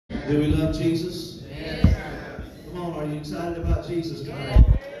Do we love Jesus? Yes. Come on, are you excited about Jesus tonight?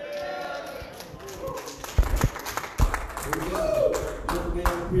 Here we go. Another man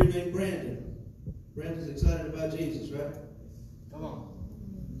up here named Brandon. Brandon's excited about Jesus, right? Come on.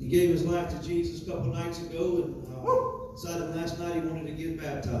 He gave his life to Jesus a couple nights ago, and decided last night he wanted to get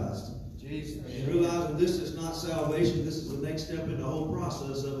baptized. Jesus. Realizing this is not salvation, this is the next step in the whole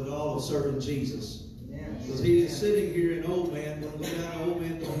process of it all, of serving Jesus. Because he is sitting here in old man, going to go down old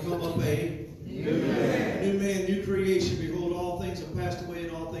man, going to come up a new man, new creation. Behold, all things have passed away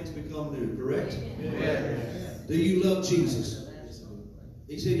and all things become new. Correct? Amen. Do you love Jesus?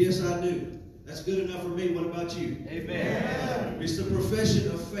 He said, yes, I do. That's good enough for me. What about you? Amen. It's the profession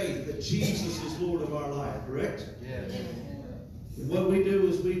of faith that Jesus is Lord of our life. Correct? Yes. And what we do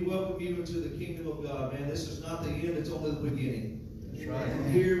is we welcome you into the kingdom of God, man. This is not the end, it's only the beginning. That's right.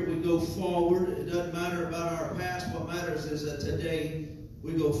 From here we go forward. It doesn't matter about our past. What matters is that today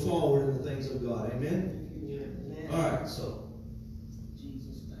we go forward in the things of God. Amen? Amen. All right, so.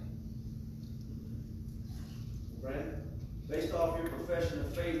 Jesus' name. Brandon, based off your profession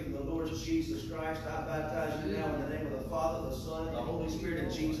of faith in the Lord Jesus Christ, I baptize you now in the name of the Father, the Son, and the Holy Spirit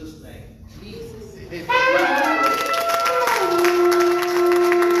in Jesus' name. Jesus.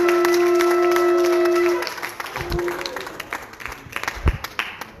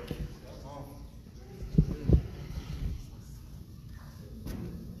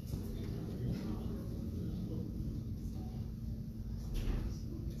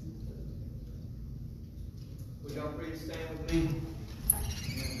 Would y'all please stand with me?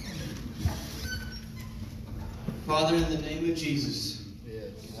 Father, in the name of Jesus,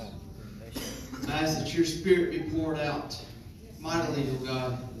 I ask that your Spirit be poured out mightily, O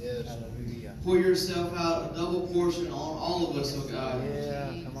God. Pour yourself out a double portion on all of us, O God.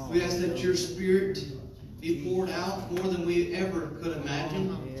 We ask that your Spirit be poured out more than we ever could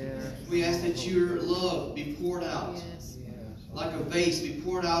imagine. We ask that your love be poured out like a vase, be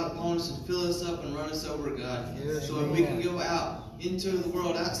poured out upon us and fill us up and run us over, God. So that we can go out into the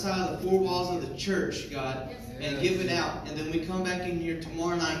world outside the four walls of the church, God, and give it out. And then we come back in here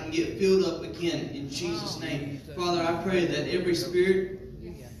tomorrow night and get filled up again in Jesus' name. Father, I pray that every spirit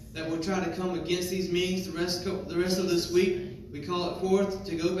that will try to come against these meetings the rest of this week, we call it forth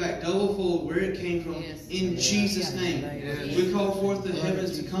to go back double fold where it came from in Jesus' name. We call forth the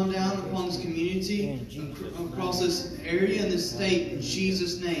heavens to come down upon this community, across this area and this state in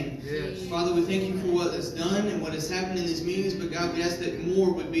Jesus' name. Father, we thank you for what is done and what has happened in these meetings, but God, we ask that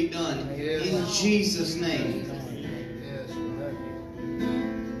more would be done in Jesus' name.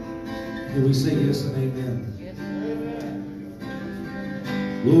 And we say yes and amen.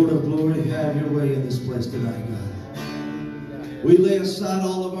 Lord of glory, have your way in this place tonight, God. We lay aside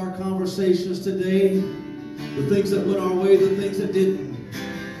all of our conversations today, the things that went our way, the things that didn't.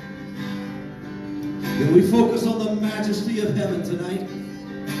 And we focus on the majesty of heaven tonight.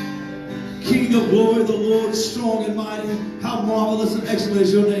 King of glory, the Lord strong and mighty, how marvelous and excellent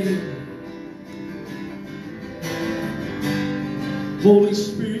is your name. Holy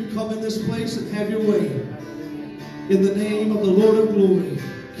Spirit, come in this place and have your way. In the name of the Lord of glory,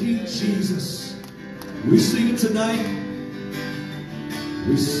 King Jesus. We sing it tonight.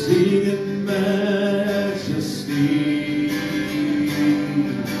 We sing in majesty.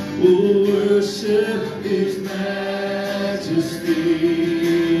 Oh, worship His majesty.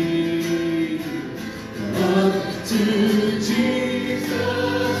 Unto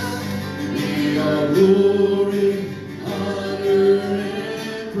Jesus be all glory, honor,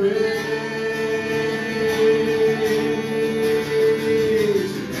 and praise.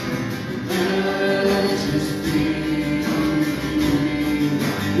 Majesty.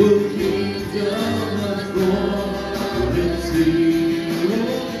 Will kingdom authority,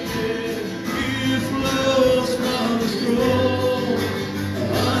 it flows from His throne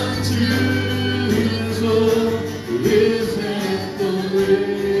unto His own, His anthem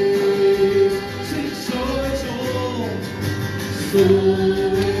praise. Sing so it's all, so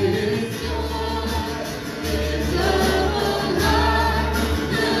it's all, it's all high,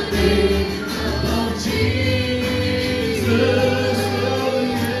 the name of Jesus.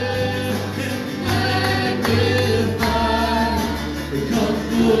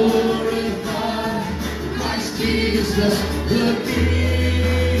 Glorify Christ Jesus the King.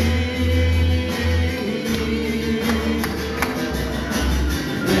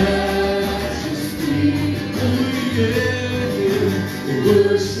 Majesty, oh yeah,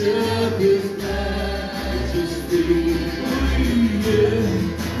 worship His majesty. Oh yeah,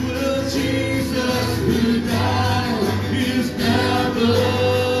 well Jesus who died is now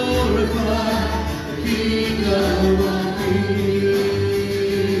glorified, the King of all kings.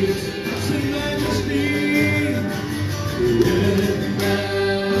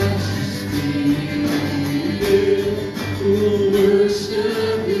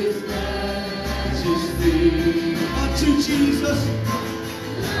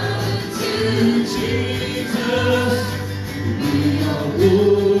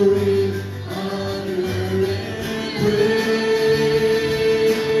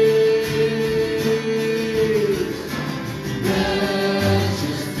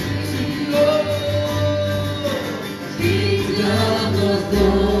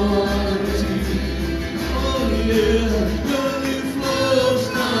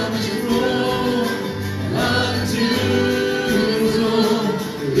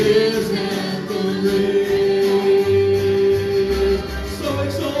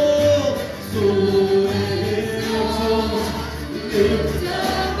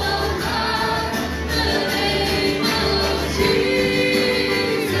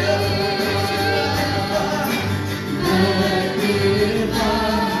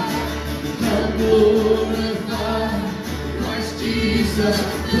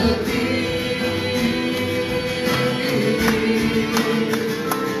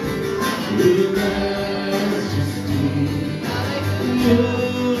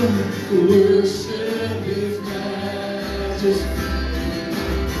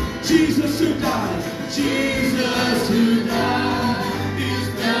 Jesus who died, Jesus who died, is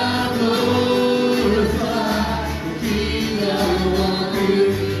now glorified, the King of all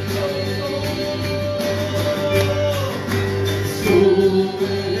creation. So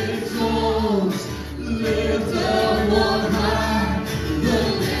exalts, lift up one high, the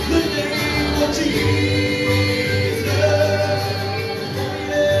name of Jesus.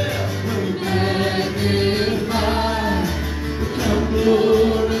 We magnify, become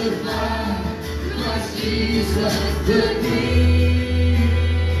glorified, Christ Jesus the King.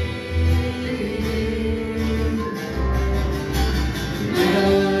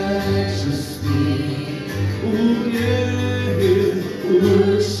 Majesty, oh yeah,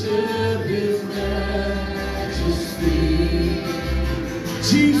 worship His majesty.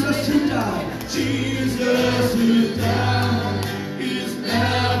 Jesus who died, Jesus who died, is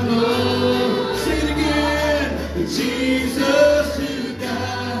now Lord. Say it again. Jesus who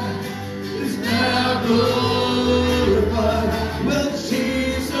died is now glorified. Well,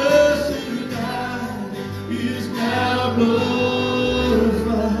 Jesus who died is now glorified,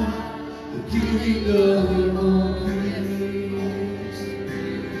 the King of all creation.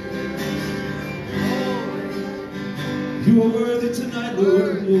 You are worthy tonight,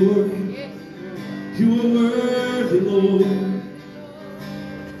 Lord, Lord. You are worthy, Lord.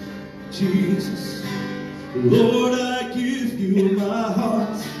 Jesus, Lord, I give you my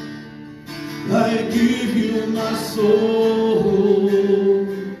heart. I give you my soul.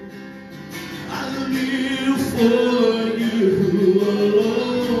 I live for you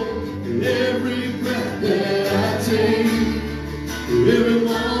alone. Every breath that I take, every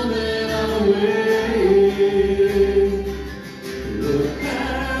moment I'm awake, Lord,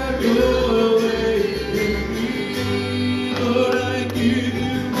 have your way in me. Lord, I give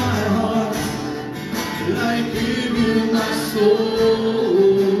you my heart. I give you my soul.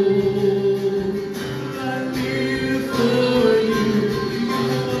 I live for you.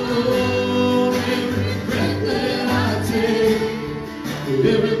 Every breath that I take,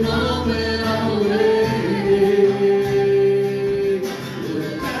 every moment I'm awake,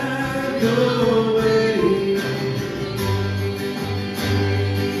 Lord, have your way.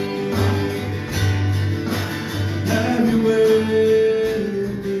 Have your way in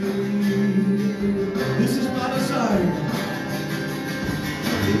me. This is my desire.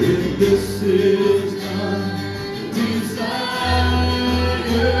 If this is my desire,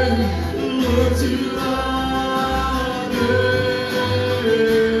 Lord, to honor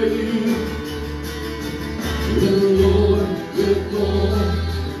you, the Lord, with all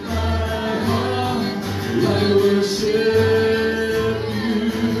my heart, I worship you.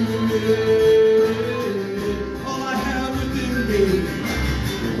 All I have within me,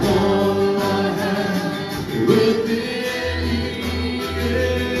 all I have within me,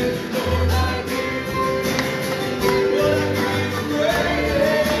 Lord, I give praise.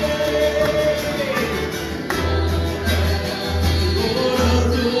 Lord,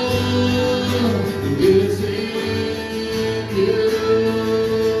 all is in you.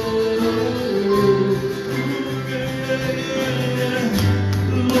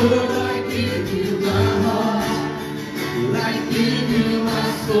 Lord, I give you my heart. I give you my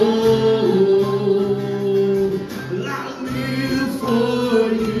soul. I live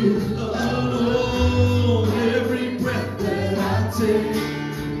for you alone. Every breath that I take,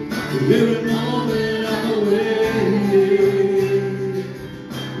 every moment I'm awake,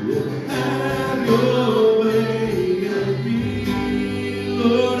 Lord, have your way in me.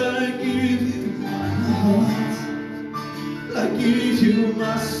 Lord, I give you my heart. I give you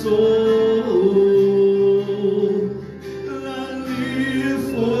my soul. I live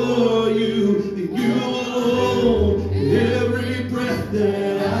for you, you alone. Every breath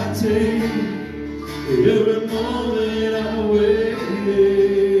that I take, every moment I'm awake,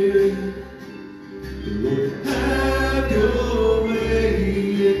 Lord, have your way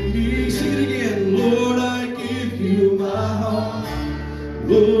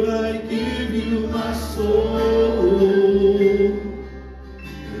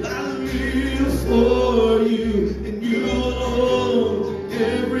just for you and you alone.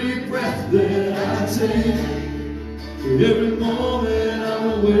 Every breath that I take, every moment I'm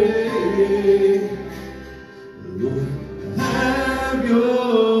awake, Lord, have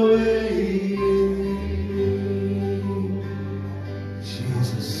your way.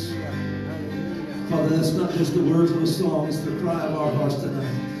 Jesus. Father, that's not just the words of a song, it's the cry of our hearts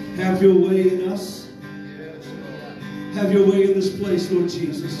tonight. Have your way in us. Have your way in this place, Lord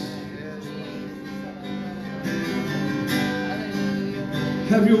Jesus.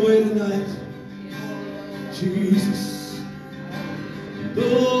 Have your way tonight, Jesus.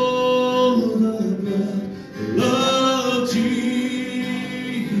 Oh, the blood of Jesus.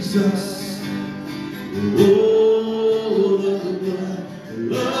 Oh, the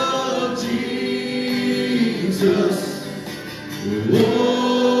blood of Jesus.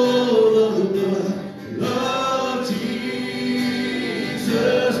 Oh, the blood of Jesus.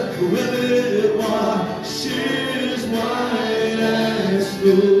 When it washes white as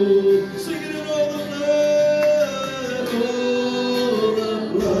snow. Sing it in all the blood. Oh, the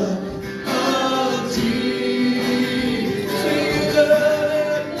blood of Jesus. Sing it out.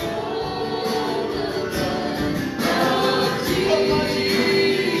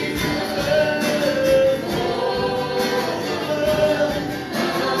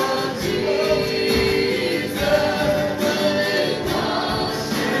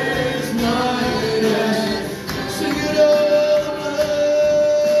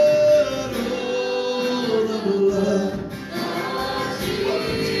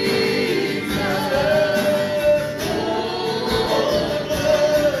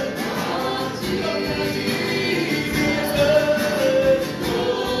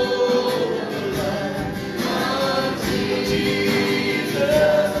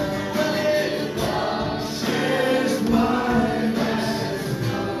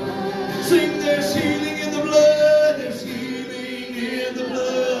 Sing, there's healing in the blood, there's healing in the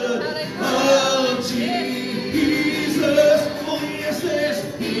blood of Jesus. Oh yes, there's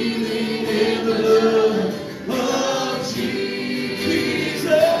healing in the blood of Jesus.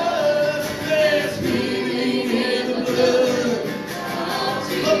 There's healing in the blood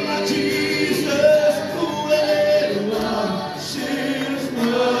of my Jesus. Oh, it washes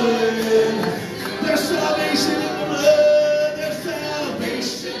white. There's salvation in the blood, there's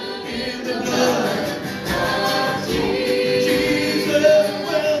salvation in the blood of Jesus.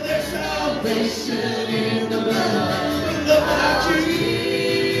 Well, there's salvation in the blood of my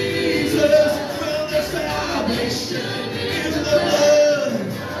Jesus. Well, there's salvation in the blood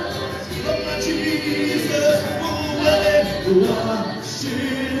of my Jesus. Oh, well, it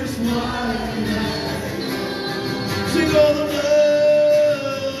washes white. Sing all the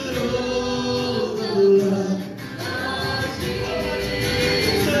blood, oh, the blood.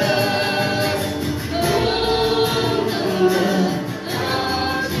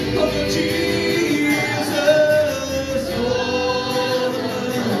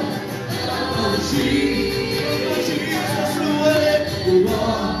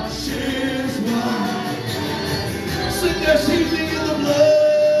 There's healing in the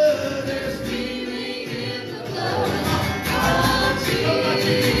blood. There's healing in the blood of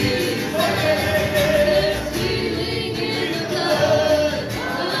Jesus. There's healing in the blood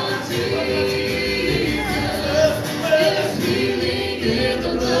of Jesus. There's healing in the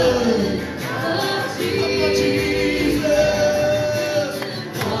blood of Jesus.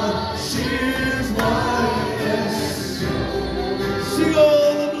 Washes white as snow. Sing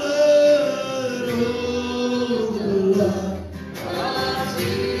all the blood, oh, the blood.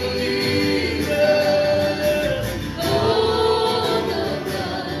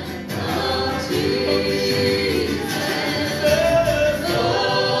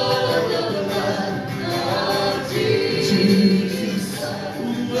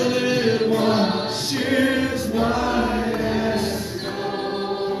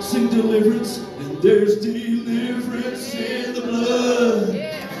 Sing deliverance, and there's deliverance in the blood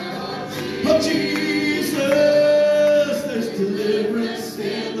of Jesus. There's deliverance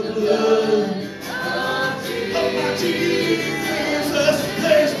in the blood of my Jesus.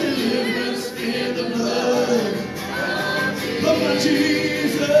 There's deliverance in the blood of my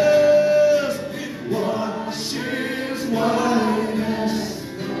Jesus. It washes white as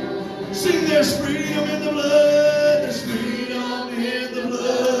snow. Sing, there's freedom in the blood. There's freedom in the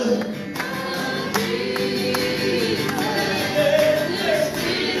blood. There's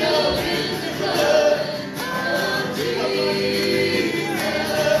freedom in the blood of Jesus.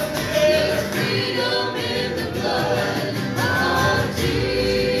 There's freedom in the blood of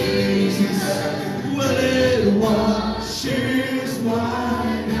Jesus. Well, it washes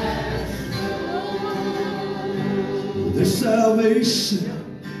white as snow. salvation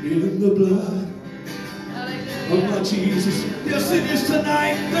in the blood of my Jesus. Yes, it is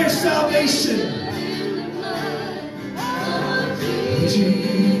tonight. There's salvation.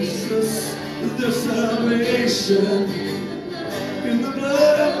 Jesus, there's salvation in the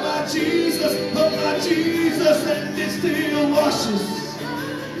blood of my Jesus, and it still washes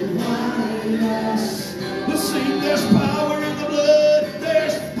white as let's sing. There's power in the blood.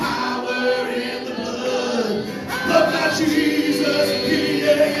 There's power in the blood of my Jesus.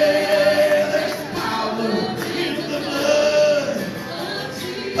 Yeah, yeah, yeah. There's power in the blood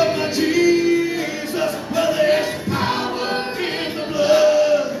of my Jesus. Well, there's power in the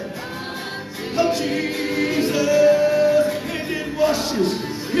blood of Jesus. And it washes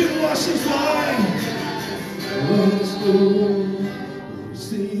white. Let's go,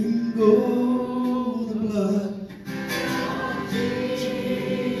 sing, go, the blood.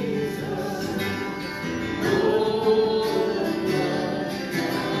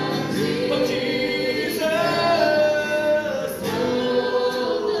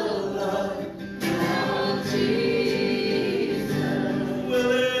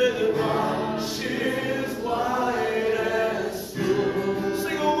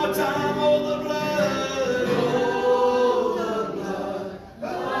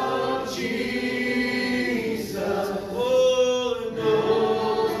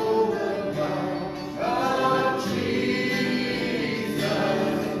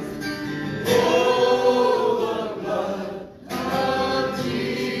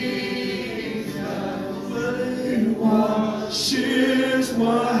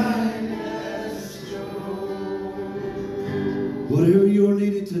 Whatever you're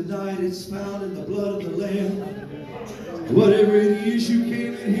needing tonight, it's found in the blood of the Lamb. Whatever it is you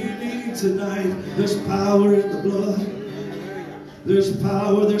came in here needing tonight, there's power in the blood. There's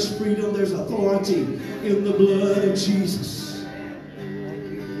power, there's freedom, there's authority in the blood of Jesus.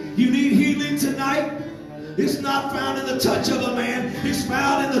 You need healing tonight? It's not found in the touch of a man. It's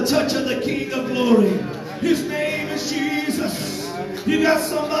found in the touch of the King of Glory. His name is Jesus. You got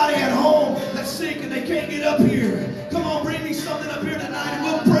somebody at home that's sick and they can't get up here. Come on, bring me something up here tonight and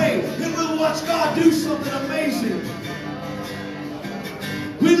we'll pray and we'll watch God do something amazing.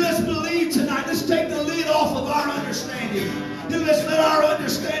 Let's believe tonight. Let's take the lid off of our understanding. And let's let our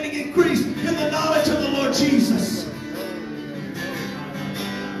understanding increase in the knowledge of the Lord Jesus.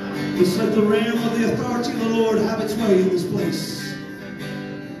 Let's let the ram of the authority of the Lord have its way in this place.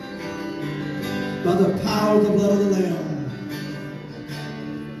 By the power of the blood of the Lamb.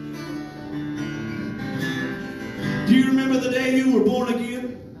 Do you remember the day you were born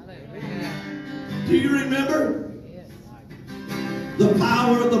again? Do you remember? The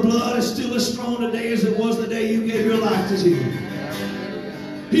power of the blood is still as strong today as it was the day you gave your life to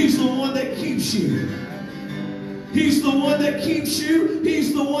Him. He's the one that keeps you. He's the one that keeps you.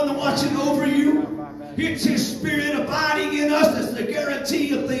 He's the one that's watching over you. It's His Spirit abiding in us that's the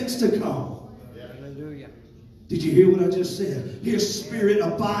guarantee of things to come. Did you hear what I just said? His Spirit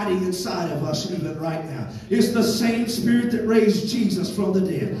abiding inside of us even right now. It's the same Spirit that raised Jesus from the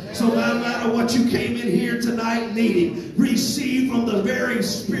dead. So no matter what you came in here tonight needing, receive from the very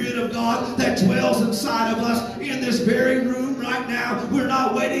Spirit of God that dwells inside of us in this very room right now. We're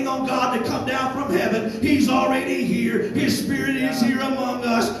not waiting on God to come down from heaven. He's already here. His Spirit is here among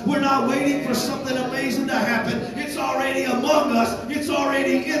us. We're not waiting for something amazing to happen. It's already among us. It's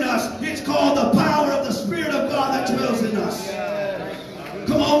already in us. It's called the power of the Spirit of God that dwells in us.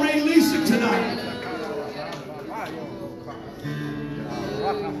 Come on, release it tonight.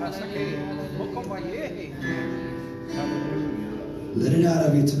 Let it out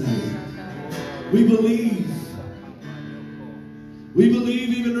of you tonight. We believe. We believe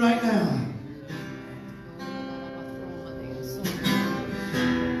even right now.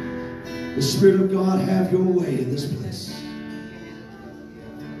 The Spirit of God have your way in this place.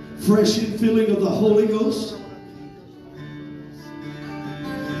 Fresh infilling of the Holy Ghost.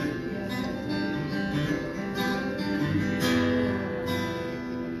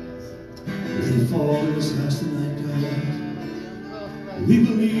 Let it fall in this house tonight, God. We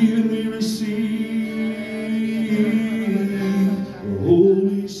believe and we receive.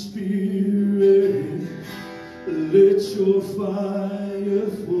 Holy Spirit, let your fire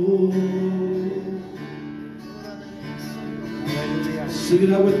fall. Sing it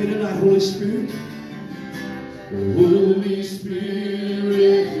out with me tonight, Holy Spirit. Holy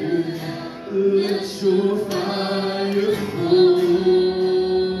Spirit, let your fire fall.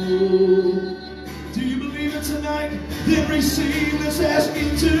 Do you believe it tonight? Then receive this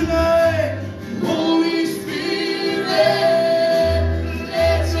asking tonight. Holy Spirit,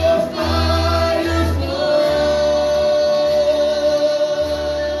 let your fire fall.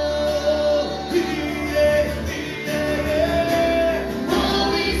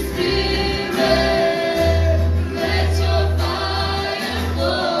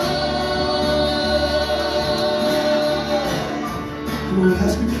 We're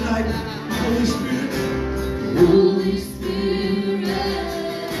asking tonight, Holy Spirit. Holy Spirit,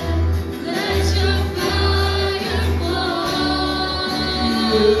 let your fire fall.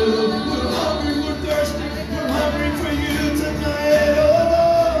 We're hungry, we're thirsty, we're hungry for you tonight.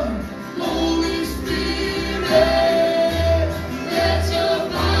 Oh, Holy Spirit, Let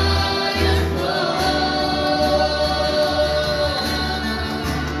your fire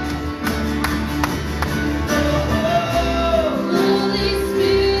Holy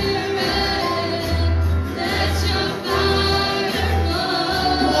Spirit, let your fire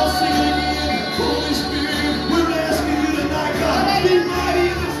come on, sing it again. Holy Spirit, we're asking you tonight, God, be mighty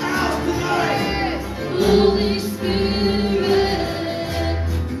in this house tonight. Holy Spirit,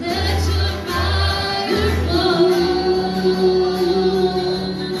 let your fire fall.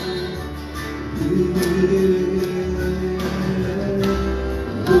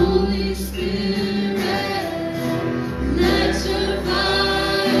 Holy Spirit, let your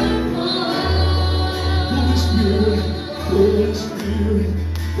fire fall. Holy Spirit, Holy Spirit,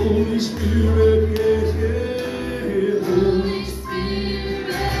 Holy Spirit, yeah, yeah. Holy Spirit,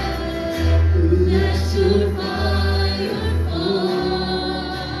 let your fire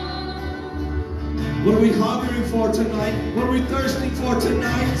fall. What are we hungering for tonight? What are we thirsting for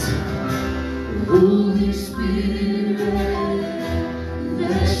tonight? Holy Spirit,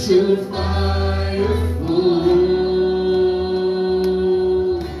 Let your fire fall.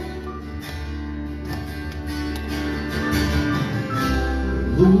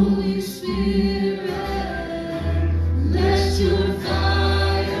 Holy Spirit, let your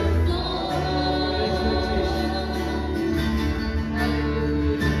fire fall.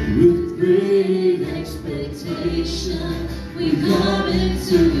 with great Expectation, we come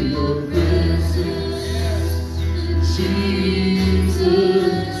into your presence. Jesus,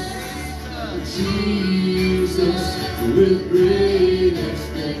 Jesus, with great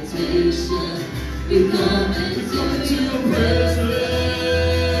expectation, we come into your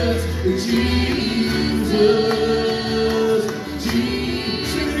presence, Jesus,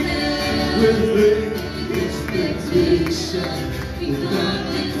 Jesus, sing it again. With great expectation, we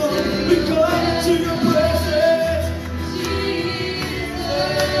come we into come to your presence,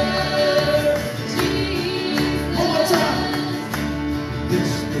 one more time.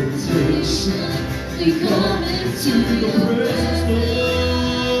 expectation, we come into To your presence,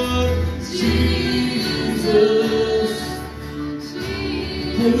 Lord, Jesus,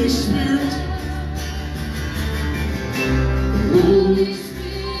 Holy Spirit, Holy Holy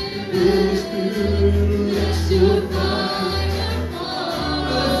Spirit, Spirit, let your fire fall.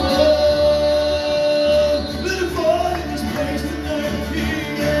 let it fall in this place tonight,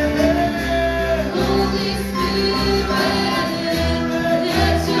 yeah. Holy Spirit,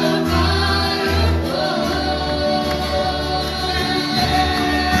 let your fire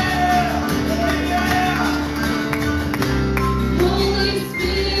Holy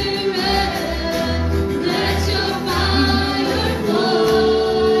Spirit, let your fire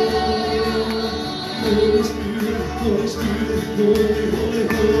fall. Holy Spirit, Holy Spirit, holy, holy,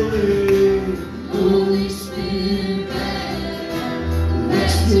 holy. Holy Spirit,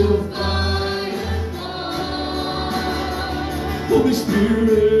 let your fire fall. Holy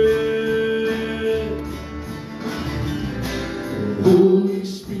Spirit, Holy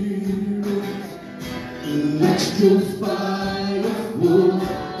Spirit, let your fire fall.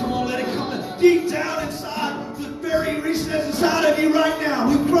 Come on, let it come deep down inside, the very recess inside of you right now.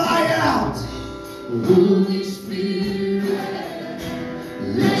 We cry out. Holy Spirit,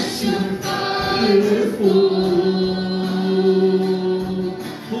 let your fire fall.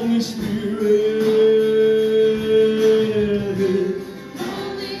 Holy Spirit,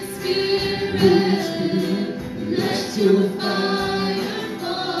 Holy Spirit, let your fire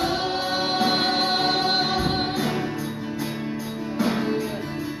fall.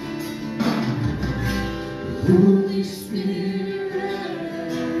 Holy Spirit,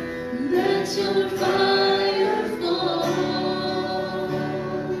 let your fire fall.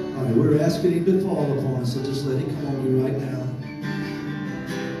 all right, we're asking him to fall upon us, so just let him come on you right now.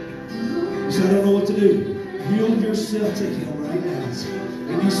 You say, I don't know what to do. Yield yourself to him right now.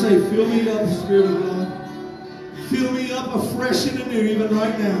 And you say, fill me up, Spirit of God. Fill me up afresh and anew, even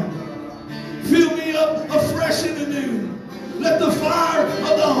right now. Fill me up afresh and anew. Let the fire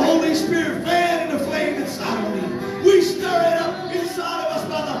of the Holy Spirit fan into flame inside of me. We stir it up inside of us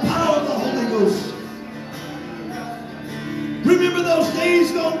by the power of the Holy Ghost. Remember those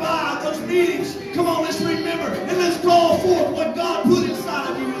days gone by, those meetings. Come on, let's remember and let's call forth what God put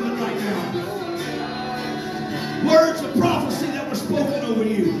inside of you even right now. Words of prophecy that were spoken over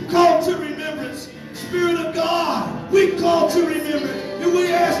you. Called to remembrance. Spirit of God, we call to remembrance. And we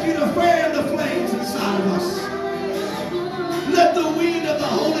ask you to fan the flames inside of us. Let the wind of the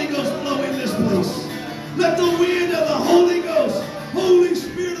Holy Ghost blow in this place. Let the wind of the Holy Ghost, Holy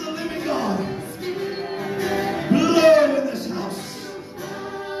Spirit of the living God, blow in this house.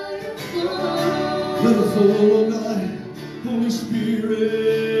 Let it flow, oh God. Holy Spirit,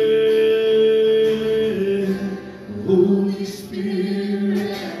 Holy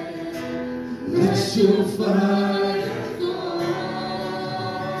Spirit, let your fire fall.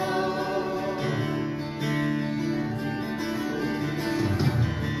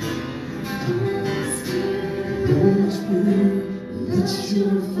 Holy Spirit, let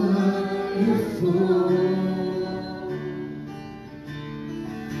your fire fall.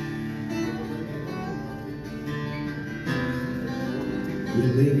 We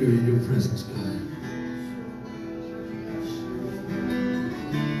linger in your presence, God.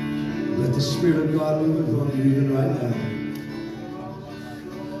 Let the Spirit of God move upon you even right now.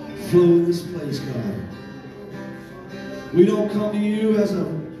 Flow in this place, God. We don't come to you as a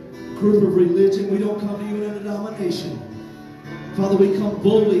group of religion. We don't come to you in a denomination. Father, we come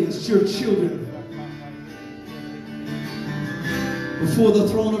boldly as your children before the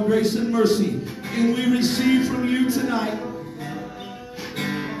throne of grace and mercy. And we receive from you tonight.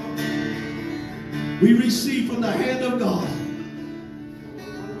 We receive from the hand of God.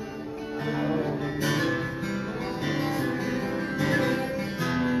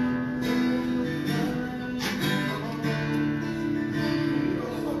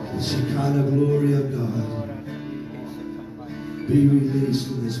 The Shekinah glory of God be released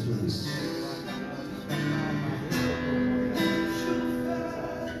from this place.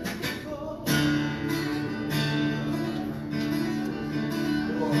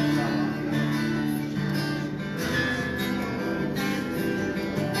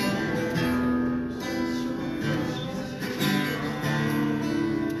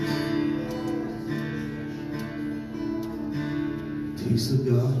 Peace of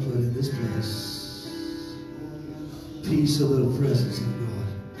God flood in this place. Peace of the presence of God.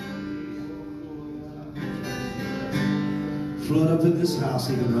 Flood up in this house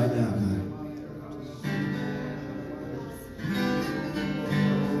even right now, God.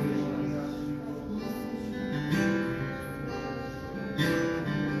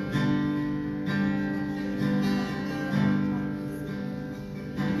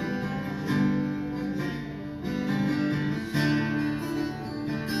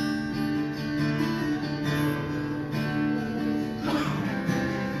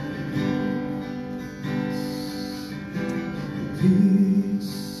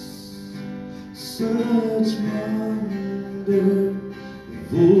 Peace, such wonderful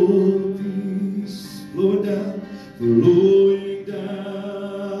peace, flowing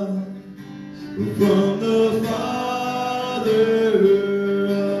down from the Father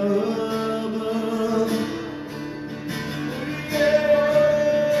above.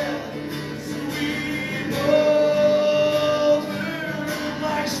 Yeah, sweet over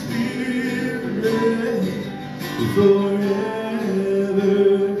my spirit forever.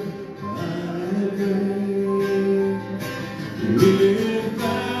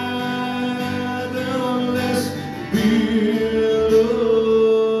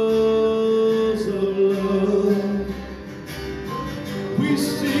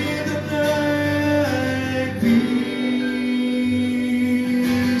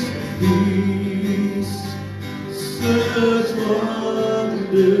 Such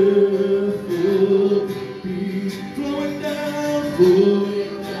wonderful peace flowing down from the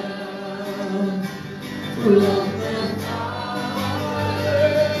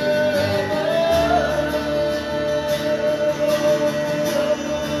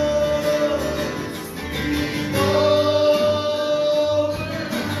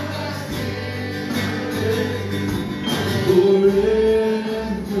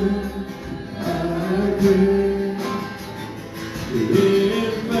forever I pray.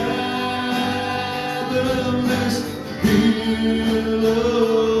 In fathomless billows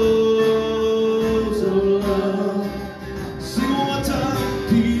of love. Sing one more time.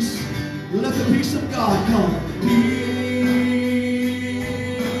 Peace. Let the peace of God come. Peace.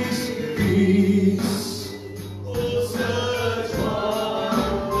 Peace. Oh, such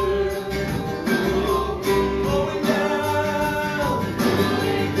wonder. Going down.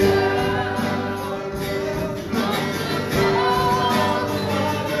 Going down.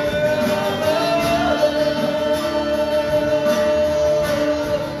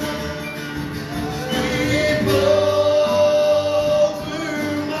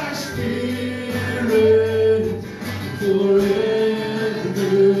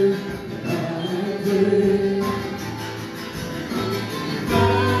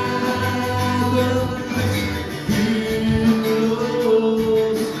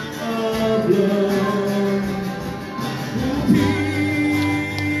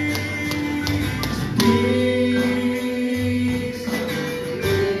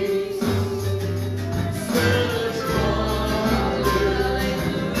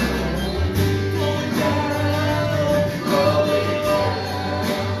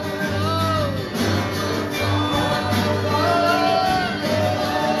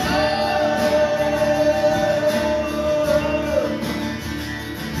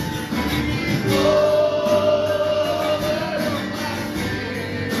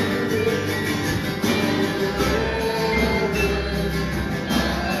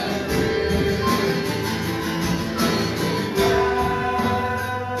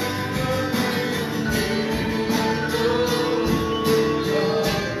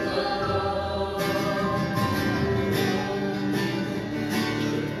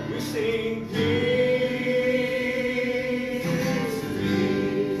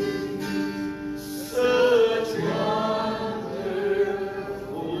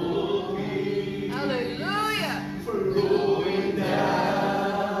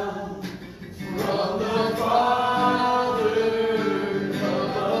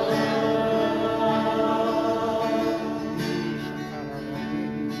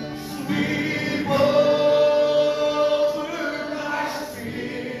 Sweep over my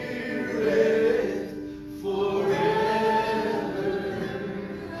spirit forever.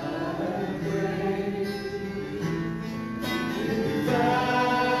 I pray.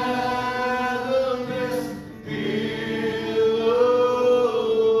 Fathomless billows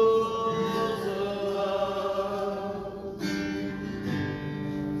of love.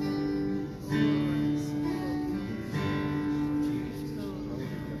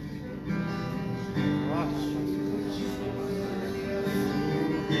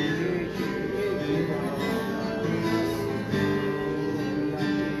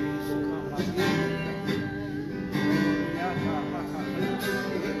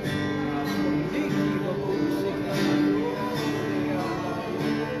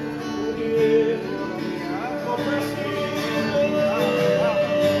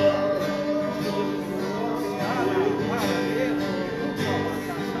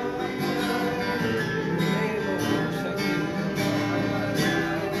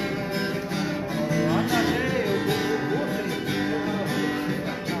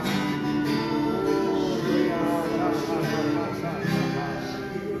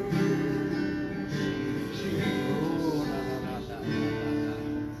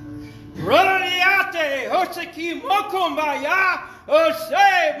 Rorariate, Hoseki Mokumbaya,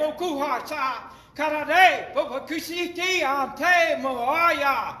 Ose Mokuhasa, Karade, Popakusiti, Ante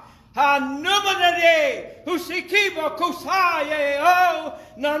Moaya, Hanumanade, Husiki Mokusaye, O,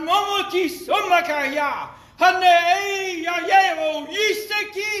 Namomoki Sumakaya, Hane Yayeo,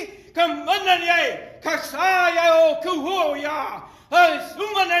 Yiseki, Kamanane, Kasaya, Kuhoya,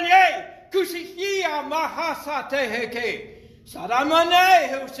 Sumanane, Kusikia Mahasate Heke. Saramane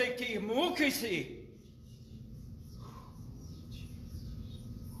Hoseki Mukisi.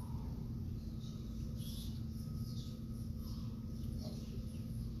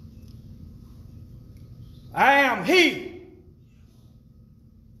 I am he.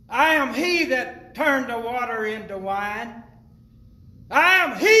 I am he that turned the water into wine. I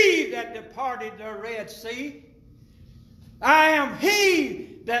am he that departed the Red Sea. I am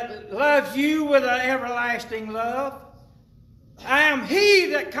he that loves you with an everlasting love. I am he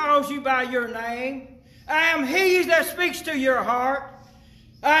that calls you by your name. I am he that speaks to your heart.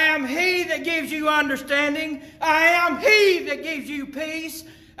 I am he that gives you understanding. I am he that gives you peace.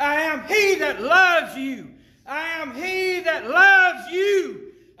 I am he that loves you. I am he that loves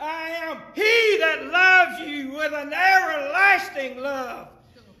you. I am he that loves you with an everlasting love.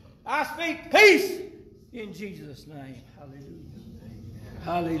 I speak peace in Jesus' name.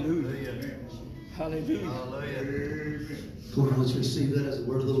 Hallelujah. Hallelujah. Hallelujah. Come on, let's receive that as the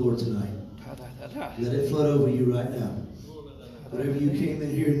word of the Lord tonight. Let it flood over you right now. Whatever you came in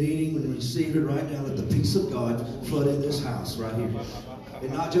here needing, when you receive it right now, let the peace of God flood in this house right here.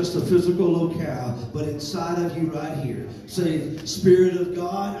 And not just a physical locale, but inside of you right here. Say, Spirit of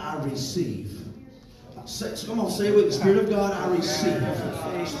God, I receive. Come on, say it with the Spirit of God, I receive.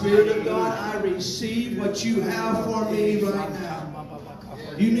 Spirit of God, I receive what you have for me right now.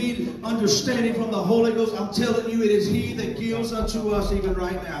 You need understanding from the Holy Ghost. I'm telling you, it is He that gives unto us even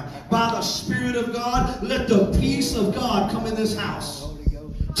right now. By the Spirit of God, let the peace of God come in this house.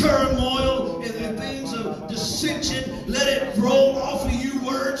 Turmoil and the things of dissension, let it roll off of you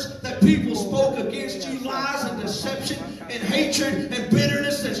words that people spoke against you, lies and deception and hatred and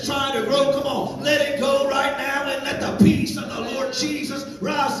bitterness that's trying to grow. Come on, let it go right now and let the peace of the Lord Jesus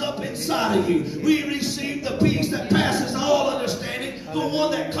rise up inside of you. We receive the peace that passes all understanding, the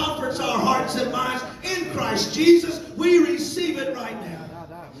one that comforts our hearts and minds in Christ Jesus. We receive it right now.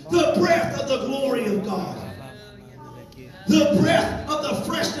 The breath of the glory of God. The breath of the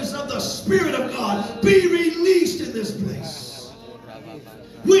freshness of the Spirit of God be released in this place.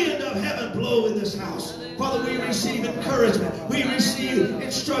 Wind of heaven blow in this house. Father, we receive encouragement. We receive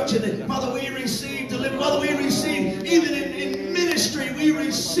instruction. Father, we receive deliverance. Father, we receive, even in ministry, we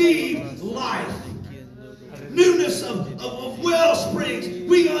receive life. Newness of well springs.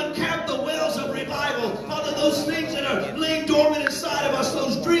 We uncap the wells of revival. Father, those things that are laying dormant inside of us,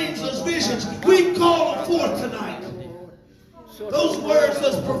 those dreams, those visions, we call them forth tonight. Those words,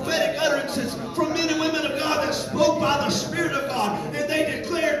 those prophetic utterances from men and women of God that spoke by the Spirit of God, and they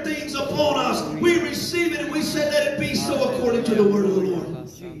declared things upon us. We receive it and we say, let it be so according to the word of the Lord.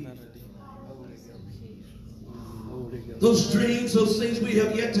 Those dreams, those things we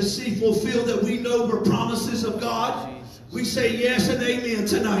have yet to see fulfilled that we know were promises of God, we say yes and amen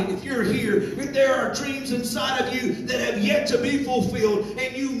tonight. If you're here, if there are dreams inside of you that have yet to be fulfilled,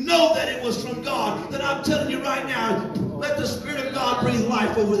 and you know that it was from God, then I'm telling you right now, let the Spirit of God breathe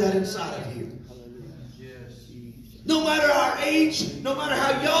life over that inside of you. No matter our age, no matter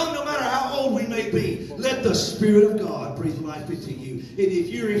how young, no matter may be, let the Spirit of God breathe life into you. And if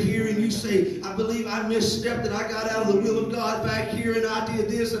you're here and you say, I believe I misstepped and I got out of the will of God back here and I did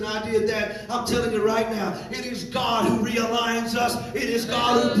this and I did that, I'm telling you right now, it is God who realigns us. It is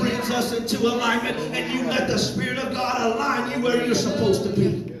God who brings us into alignment. And you let the Spirit of God align you where you're supposed to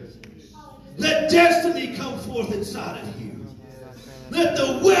be. Let destiny come forth inside of you. Let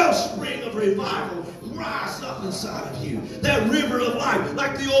the wellspring of revival rise up inside of you. That river of life,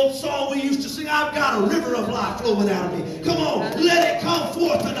 like the old song we used to sing, I've got a river of life flowing out of me. Come on, let it come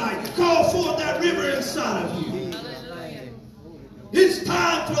forth tonight. Call forth that river inside of you. It's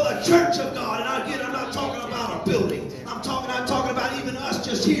time for the church of God. And again, I'm not talking about a building. I'm talking about even us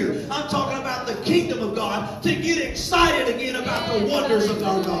just here. I'm talking about the kingdom of God to get excited again about the wonders of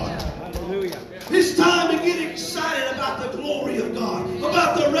our God. Hallelujah. It's time to get excited about the glory of God,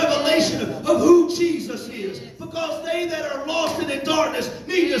 about the revelation of who Jesus is. Because they that are lost and in darkness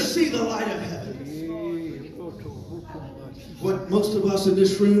need to see the light of heaven. What most of us in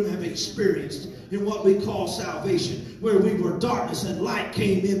this room have experienced in what we call salvation, where we were darkness and light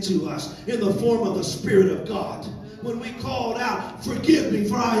came into us in the form of the Spirit of God. When we called out, forgive me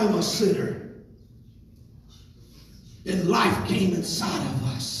for I am a sinner. And life came inside of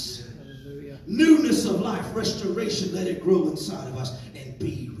us. Newness of life, restoration, let it grow inside of us and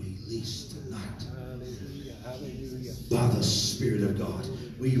be released tonight. Hallelujah. Hallelujah. By the Spirit of God,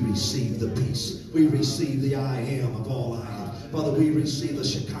 we receive the peace. We receive the I am of all I am. Father, we receive the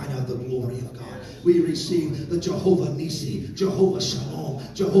Shekinah of the glory of God. We receive the Jehovah Nissi, Jehovah Shalom,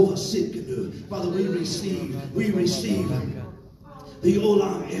 Jehovah Sidkenu. Father, we receive the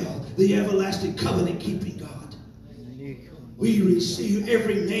Olam El, the everlasting covenant-keeping God. We receive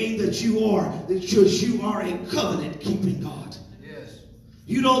every name that you are, because you are a covenant-keeping God. Yes.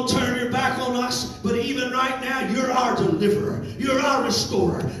 You don't turn your back on us, but even right now, you're our deliverer. You're our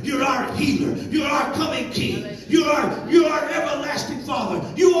restorer. You're our healer. You're our coming King. You're our everlasting Father.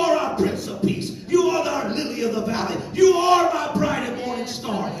 You are our Prince of Peace. You are our lily of the valley. You are my bright and morning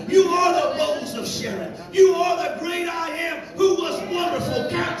star. You are the rose of Sharon. You are the great I am, who was wonderful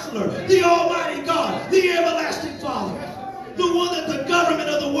counselor, the almighty God, the everlasting Father. The one that the government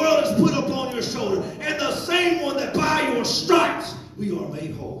of the world has put upon your shoulder. And the same one that by your stripes we are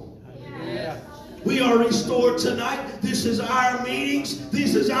made whole. Yeah. We are restored tonight. This is our meetings.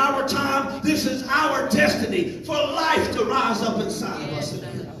 This is our time. This is our destiny for life to rise up inside of us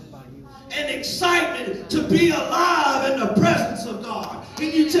again. And excitement to be alive in the presence of God.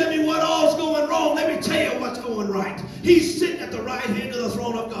 And you tell me what all's going wrong. Let me tell you what's going right. He's sitting at the right hand of the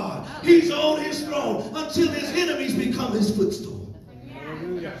throne of God. He's on his throne until his enemies become his footstool.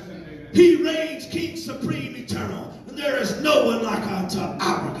 He reigns King supreme, eternal. And there is no one like unto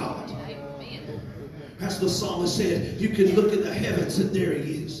our God. As the psalmist said, you can look in the heavens and there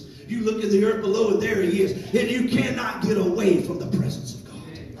he is. You look in the earth below and there he is. And you cannot get away from the presence of God.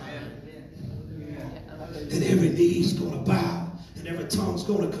 And every knee's going to bow. And every tongue's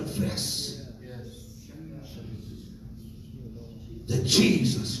going to confess that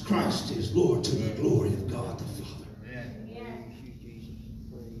Jesus Christ is Lord, to the glory of God the Father.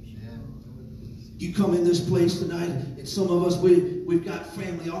 You come in this place tonight, and some of us, we've got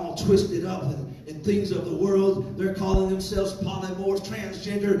family all twisted up and things of the world. They're calling themselves polymorphs,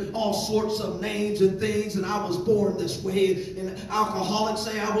 transgender, all sorts of names and things. And I was born this way. And alcoholics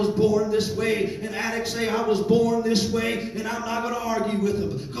say I was born this way. And addicts say I was born this way. And I'm not going to argue with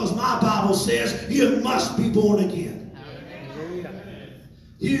them, because my Bible says you must be born again.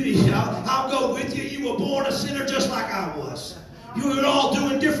 I'll go with you. You were born a sinner just like I was. You were all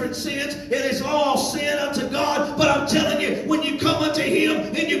doing different sins. It is all sin unto God. But I'm telling you, when you come unto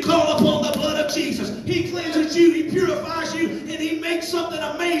him and you call upon the blood of Jesus, he cleanses you, he purifies you, and he makes something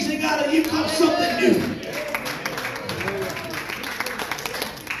amazing out of you, called something new.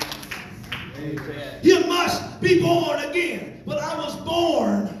 You must be born again. But I was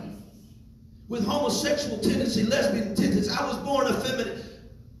born with homosexual tendency, lesbian tendency. I was born effeminate.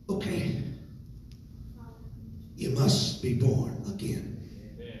 Okay. You must be born again.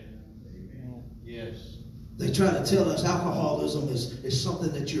 Yes. They try to tell us alcoholism is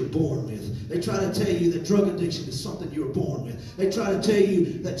something that you're born with. They try to tell you that drug addiction is something you're born with. They try to tell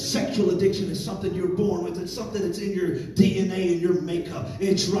you that sexual addiction is something you're born with. It's something that's in your DNA and your makeup.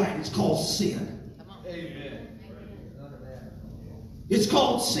 It's right. It's called sin. Amen. It's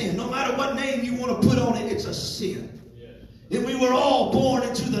called sin. No matter what name you want to put on it, it's a sin. And we were all born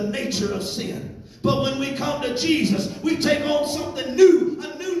into the nature of sin. But when we come to Jesus, we take on something new,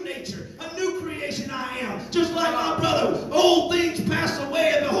 a new nature, a new creation I am. Just like my brother, old things pass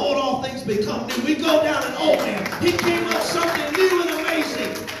away and behold, all things become new. We go down an old man. He came up something new and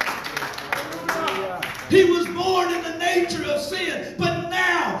amazing.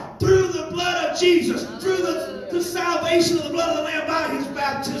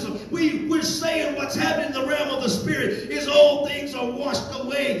 saying what's happening in the realm of the Spirit is old things are washed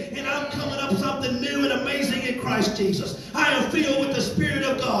away, and I'm coming up something new and amazing in Christ Jesus. I am filled with the Spirit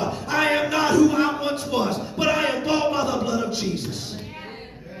of God. I am not who I once was, but I am bought by the blood of Jesus.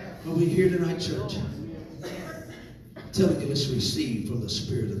 Are we here tonight, church? I'm telling you, let's receive from the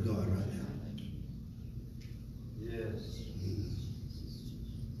Spirit of God right now. Yes.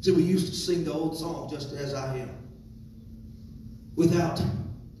 See, we used to sing the old song, Just As I Am. Without,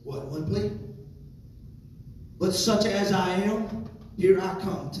 what, one plea? But such as I am, here I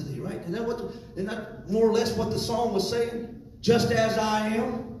come to thee, right? Isn't that more or less what the song was saying? Just as I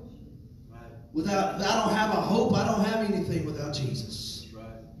am. Right. Without, I don't have a hope, I don't have anything without Jesus. Right.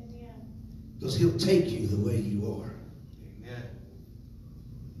 Because he'll take you the way you are. Amen.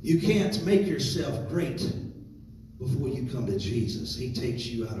 You can't make yourself great before you come to Jesus. He takes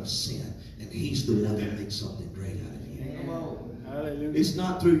you out of sin, and he's the one that makes something great out of you. Come on. Hallelujah. It's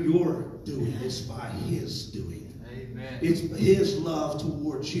not through your doing, it's by his doing. Amen. It's his love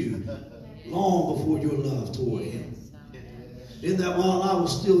towards you long before your love toward him. In that while I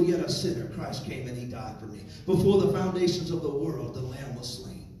was still yet a sinner, Christ came and he died for me. Before the foundations of the world, the Lamb was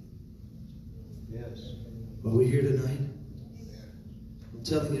slain. Yes. Are we here tonight? I'm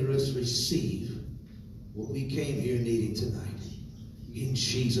telling you, let's receive what we came here needing tonight. In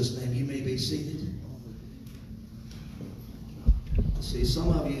Jesus' name, you may be seated. See, some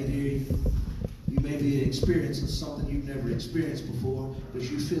of you in here, you may be experiencing something you've never experienced before, but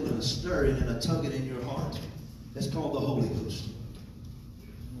you're feeling a stirring and a tugging in your heart. That's called the Holy Ghost.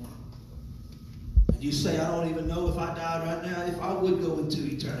 And you say, I don't even know if I died right now, if I would go into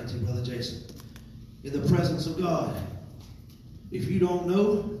eternity, Brother Jason, in the presence of God. If you don't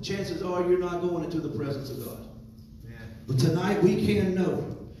know, chances are you're not going into the presence of God. Yeah. But tonight we can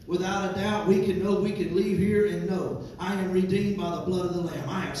know. Without a doubt, we can know, we can leave here and know, I am redeemed by the blood of the Lamb.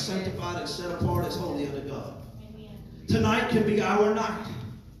 I am sanctified and set apart as holy unto God. Amen. Tonight can be our night.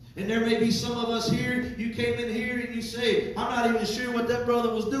 And there may be some of us here, you came in here and you say, I'm not even sure what that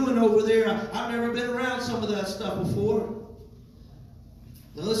brother was doing over there. I've never been around some of that stuff before.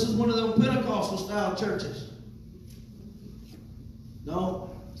 Now this is one of them Pentecostal style churches.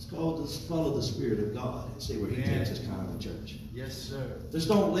 No, it's called to follow the Spirit of God and see where he takes us kind of a church. Yes, sir. Let's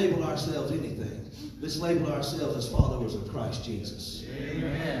don't label ourselves anything. Let's label ourselves as followers of Christ Jesus.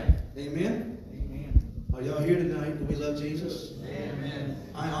 Amen. Amen? Amen. Are y'all here tonight? Do we love Jesus? Amen.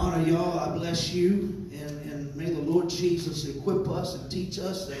 I honor y'all. I bless you. And may the Lord Jesus equip us and teach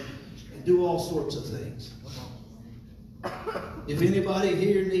us and do all sorts of things. If anybody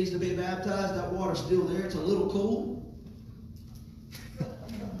here needs to be baptized, that water's still there. It's a little cool.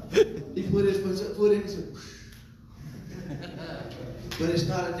 He put his foot in and said, but it's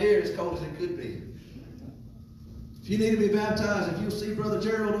not in there as cold as it could be. If you need to be baptized, if you'll see Brother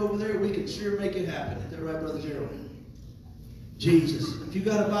Gerald over there, we can sure make it happen. Is that right, Brother Gerald? Jesus. If you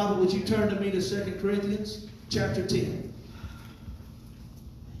got a Bible, would you turn to me to 2 Corinthians chapter 10.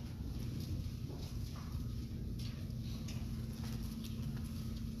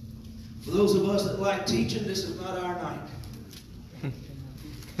 For those of us that like teaching, this is not our night.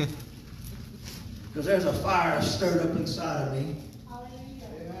 Because there's a fire stirred up inside of me.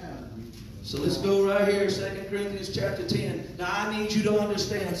 So let's go right here, 2 Corinthians chapter 10. Now I need you to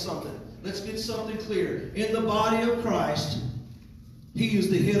understand something. Let's get something clear. In the body of Christ, he is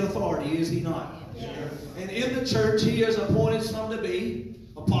the head authority, is he not? Yes. And in the church, he has appointed some to be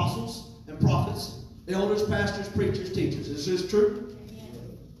apostles and prophets, elders, pastors, preachers, teachers. Is this true? Yes.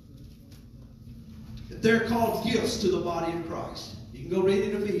 They're called gifts to the body of Christ. You can go read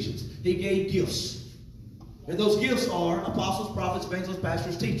in Ephesians. He gave gifts. And those gifts are apostles, prophets, evangelists,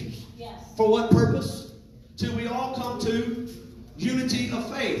 pastors, teachers. Yes. For what purpose? Till we all come to unity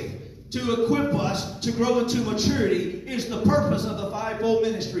of faith. To equip us to grow into maturity is the purpose of the fivefold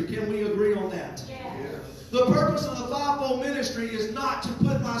ministry. Can we agree on that? Yes. The purpose of the fivefold ministry is not to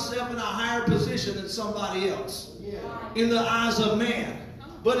put myself in a higher position than somebody else. Yes. In the eyes of man.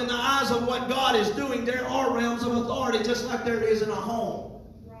 But in the eyes of what God is doing, there are realms of authority just like there is in a home.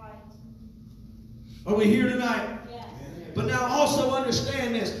 Are we here tonight? Yes. But now also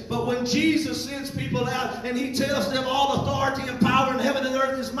understand this. But when Jesus sends people out and he tells them all authority and power in heaven and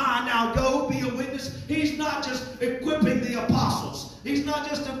earth is mine, now go be a witness. He's not just equipping the apostles. He's not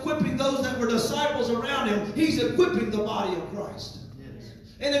just equipping those that were disciples around him. He's equipping the body of Christ. Yes.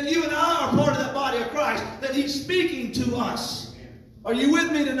 And if you and I are part of that body of Christ, then he's speaking to us. Are you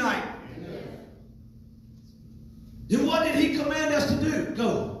with me tonight? Yes. Then what did he command us to do?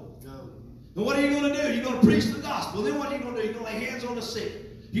 Go. And what are you going to do? You're going to preach the gospel. Then what are you going to do? You're going to lay hands on the sick.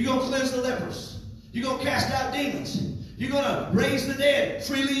 You're going to cleanse the lepers. You're going to cast out demons. You're going to raise the dead.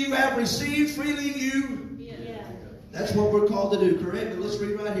 Freely you have received, freely you. Yeah. That's what we're called to do, correct? But let's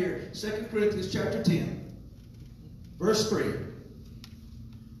read right here. 2 Corinthians chapter 10, verse 3.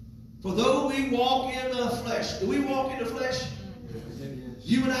 For though we walk in the flesh. Do we walk in the flesh?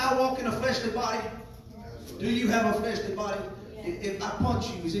 You and I walk in a fleshly body. Do you have a fleshly body? If I punch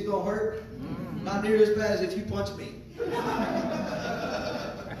you, is it going to hurt? Not near as bad as if you punch me.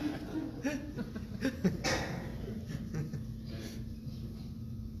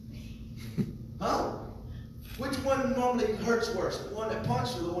 Huh? Which one normally hurts worse? The one that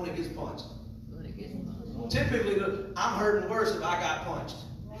punched or the one that gets punched? Typically, I'm hurting worse if I got punched.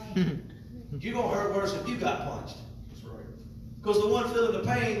 You're going to hurt worse if you got punched. That's right. Because the one feeling the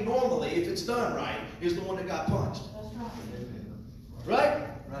pain, normally, if it's done right, is the one that got punched. Right?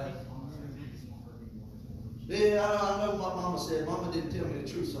 Right. Yeah, I know what my mama said. Mama didn't tell me the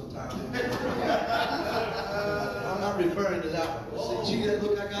truth sometimes. I'm not referring to that one. See that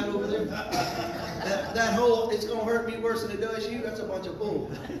look I got over there? That whole, it's going to hurt me worse than it does you, that's a bunch of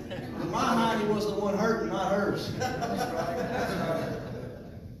bull. My hiney was the one hurting, not hers.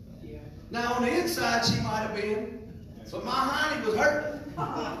 Now, on the inside, she might have been, but my hiney was hurting.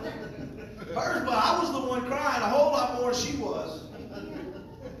 Hers, but I was the one crying a whole lot more than she was.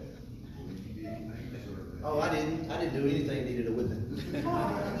 Oh, I didn't do anything needed a whipping.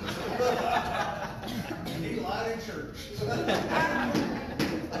 He lied in church. I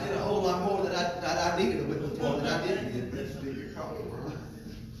did a whole lot more than I needed a whipping for than I didn't.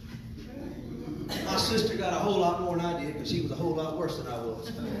 My sister got a whole lot more than I did because she was a whole lot worse than I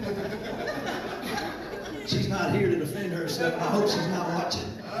was. She's not here to defend herself. I hope she's not watching.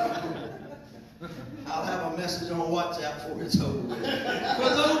 I'll have a message on WhatsApp before it's over with. For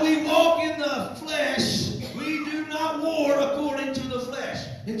though we walk in the flesh, we do not war according to the flesh.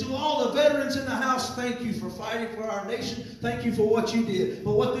 And to all the veterans in the house, thank you for fighting for our nation. Thank you for what you did.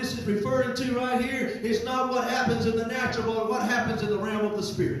 But what this is referring to right here is not what happens in the natural, but what happens in the realm of the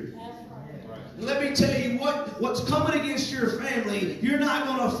spirit. Let me tell you what's coming against your family, you're not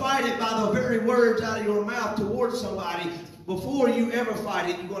going to fight it by the very words out of your mouth towards somebody. Before you ever fight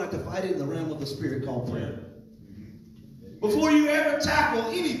it, you're going to have to fight it in the realm of the spirit called prayer. Before you ever tackle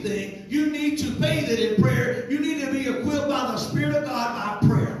anything, you need to bathe it in prayer. You need to be equipped by the Spirit of God by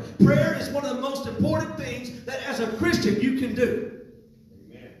prayer. Prayer is one of the most important things that as a Christian you can do.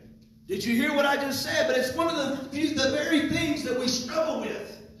 Amen. Did you hear what I just said? But it's one of the very things that we struggle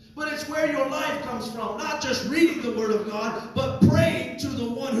with. But it's where your life comes from. Not just reading the Word of God, but praying to the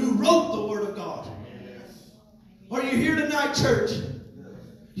one who wrote the Word of God. Are you here tonight, church?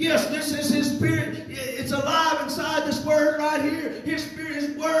 Yes, this is His Spirit. It's alive inside this Word right here. His Spirit,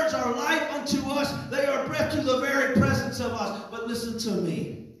 His words are life unto us. They are breath to the very presence of us. But listen to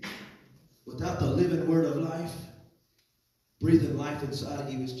me. Without the living Word of life, breathing life inside of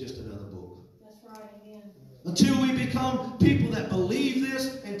you is just another book. That's right, amen. Until we become people that believe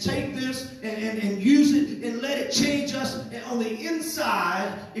this and take this and use it and let it change us. And on the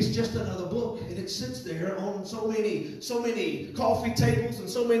inside, it's just another book. And it sits there on so many coffee tables and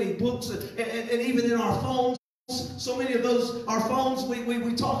so many books and even in our phones. So many of those, our phones,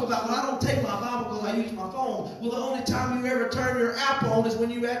 we talk about, well, I don't take my Bible because I use my phone. Well, the only time you ever turn your app on is when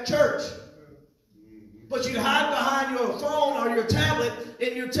you're at church. But you hide behind your phone or your tablet,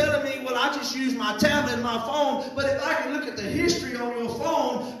 and you're telling me, well, I just use my tablet and my phone. But if I can look at the history on your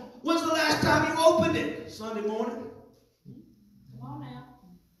phone, when's the last time you opened it? Sunday morning? Come on now.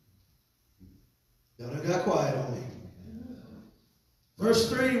 Y'all done got quiet on me. Verse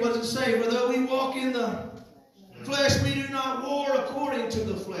 3, what does it say? For though we walk in the flesh, we do not war according to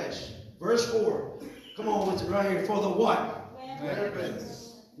the flesh. Verse 4. Come on with it right here. For the what?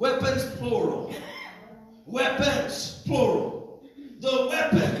 Weapons. Weapons, plural. Weapons, plural. The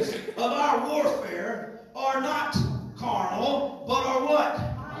weapons of our warfare are not carnal, but are what?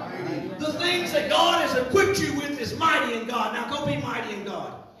 Mighty. The things that God has equipped you with is mighty in God. Now go be mighty in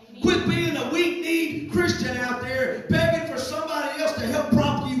God. Amen. Quit being a weak-kneed Christian out there begging for somebody else to help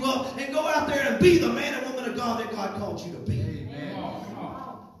prop you up and go out there and be the man and woman of God that God called you to be.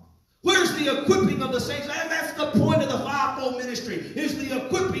 Where's the equipping of the saints? And that's the point of the fivefold ministry, is the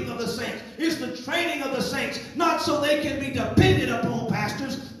equipping of the saints, is the training of the saints, not so they can be dependent upon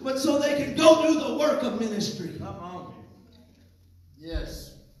pastors, but so they can go do the work of ministry. Come on.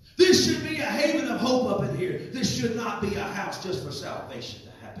 Yes. This should be a haven of hope up in here. This should not be a house just for salvation to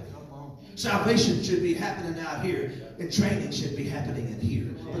happen. Salvation should be happening out here, and training should be happening in here.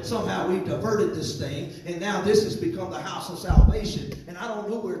 But somehow we've diverted this thing, and now this has become the house of salvation. And I don't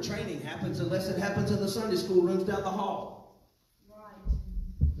know where training happens unless it happens in the Sunday school rooms down the hall.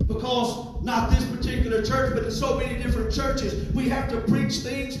 Right. Because not this particular church, but in so many different churches, we have to preach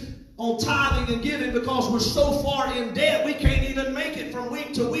things on tithing and giving because we're so far in debt we can't even make it from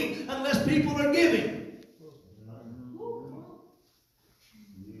week to week unless people are giving.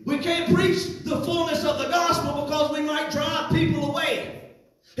 We can't preach the fullness of the gospel because we might drive people away.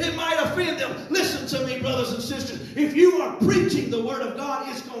 It might offend them. Listen to me, brothers and sisters. If you are preaching the word of God,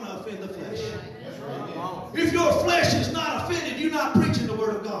 it's going to offend the flesh. If your flesh is not offended, you're not preaching the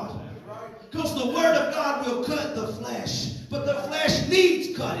word of God. Because the word of God will cut the flesh. But the flesh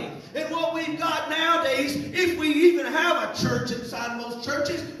needs cutting. And what we've got nowadays, if we even have a church inside most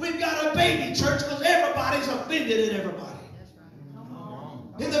churches, we've got a baby church because everybody's offended at everybody.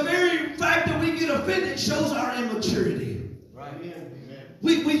 And the very fact that we get offended shows our immaturity.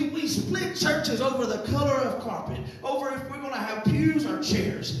 We split churches over the color of carpet, over if we're going to have pews or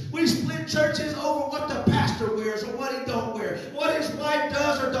chairs. We split churches over what the pastor wears or what he don't wear, what his wife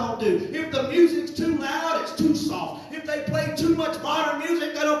does or don't do. If the music's too loud, it's too soft. If they play too much modern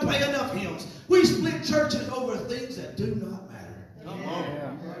music, they don't play enough hymns. We split churches over things that do not matter. Come on.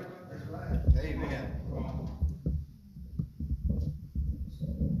 Yeah. That's right. Amen.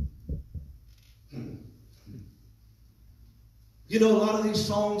 You know, a lot of these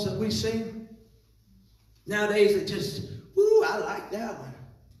songs that we sing, nowadays it just, woo, I like that one.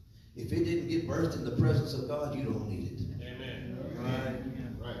 If it didn't get birthed in the presence of God, you don't need it. Amen.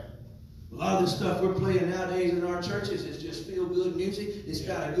 Right. A lot of the stuff we're playing nowadays in our churches is just feel-good music. It's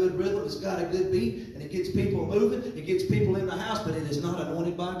got a good rhythm. It's got a good beat. And it gets people moving. It gets people in the house, but it is not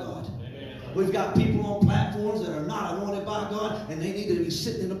anointed by God. We've got people on platforms that are not anointed by God, and they need to be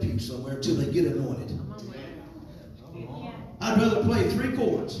sitting in a pew somewhere until they get anointed. I'd rather play 3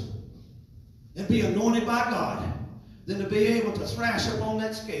 chords and be anointed by God than to be able to thrash up on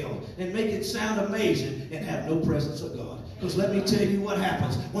that scale and make it sound amazing and have no presence of God. Because let me tell you what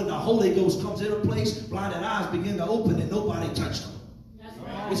happens. When the Holy Ghost comes in a place, blinded eyes begin to open and nobody touched them.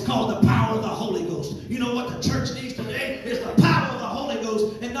 It's called the power of the Holy Ghost. You know what the church needs today? Is the power of the Holy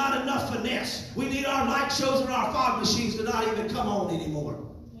Ghost and not enough finesse. We need our light shows and our fog machines to not even come on anymore.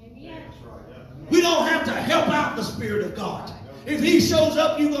 We don't have to help out the Spirit of God. If He shows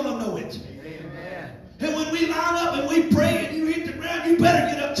up, you're going to know it. Amen. And when we line up and we pray and you hit the ground, you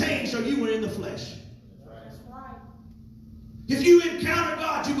better get up changed or you were in the flesh. That's right. If you encounter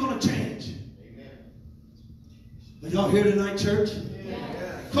God, you're going to change. Are y'all here tonight, church?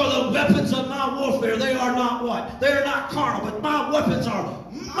 For the weapons of my warfare, they are not what? They are not carnal, but my weapons are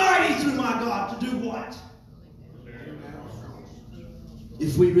mighty through my God to do what?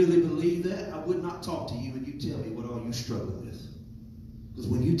 If we really believe that, I would not talk to you and you tell me what all you're struggling with. Because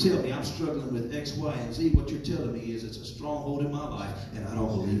when you tell me I'm struggling with X, Y, and Z, what you're telling me is it's a stronghold in my life, and I don't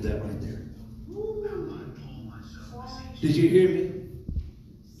believe that right there. Did you hear me?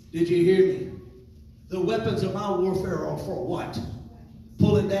 Did you hear me? The weapons of my warfare are for what?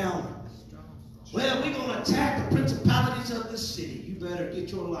 Pulling down. Well, we're going to attack the principalities of this city. You better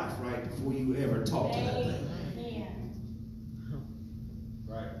get your life right before you ever talk to that thing.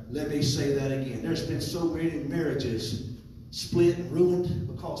 Let me say that again. There's been so many marriages split and ruined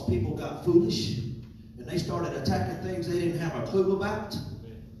because people got foolish and they started attacking things they didn't have a clue about.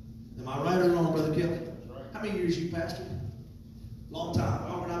 Am I right or wrong, Brother Kelly? How many years you pastored? Long time.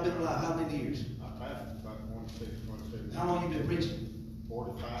 Longer than I've been alive. How many years? I pastored about 26, 27. How long you been preaching?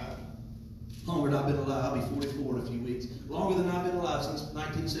 45. Longer than I've been alive. I'll be 44 in a few weeks. Longer than I've been alive since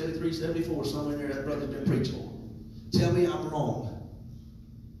 1973, 74. Somewhere in there that brother's been preaching. Tell me I'm wrong.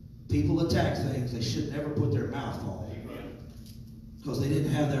 People attack things they should never put their mouth on because they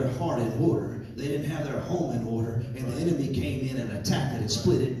didn't have their heart in order. They didn't have their home in order, and the enemy came in and attacked it and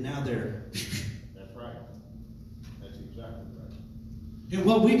split it, and now they're... That's right. That's exactly right. And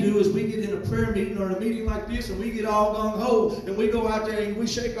what we do is we get in a prayer meeting or a meeting like this, and we get all gung-ho, and we go out there and we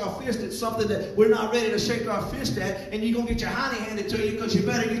shake our fist at something that we're not ready to shake our fist at, and you're going to get your honey handed to you because you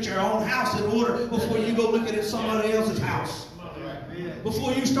better get your own house in order before you go looking at somebody else's house.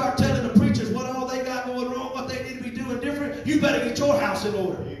 Before you start telling the preachers what all they got going wrong, what they need to be doing different, you better get your house in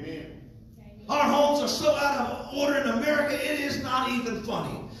order. Amen. Our homes are so out of order in America, it is not even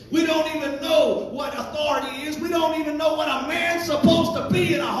funny. We don't even know what authority is. We don't even know what a man's supposed to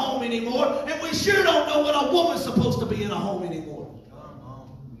be in a home anymore. And we sure don't know what a woman's supposed to be in a home anymore.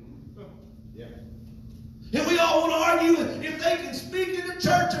 Yeah. And we all want to argue if they can speak to the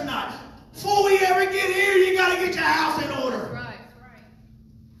church or not. Before we ever get here, you got to get your house in order.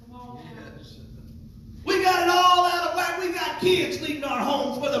 We got it all out of whack. We got kids leading our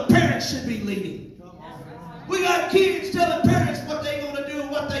homes where the parents should be leading. We got kids telling parents what they're going to do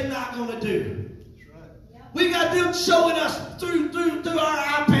and what they're not going to do. We got them showing us through our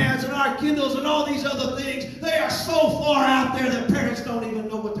iPads and our Kindles and all these other things. They are so far out there that parents don't even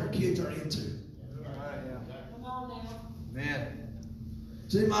know what their kids are into. Come on now. Man.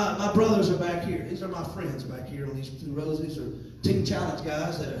 See, my brothers are back here. These are my friends back here on these 2 rows. These are Teen Challenge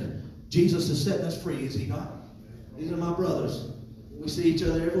guys that Jesus is setting us free, is he not? These are my brothers. We see each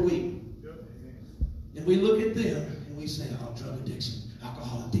other every week. And we look at them and we say, oh, drug addiction,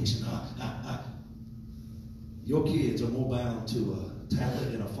 alcohol addiction. Your kids are more bound to a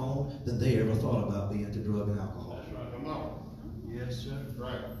tablet and a phone than they ever thought about being to drug and alcohol. That's right. Come on. Yes, sir.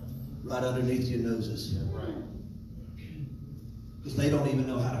 Right. Right underneath your noses. Right. Because they don't even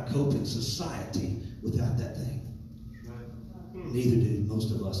know how to cope in society without that thing. Right. Neither do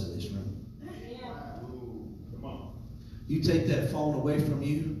most of us in this room. Ooh, come on. You take that phone away from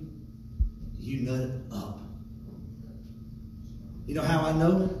you, you nut it up. You know how I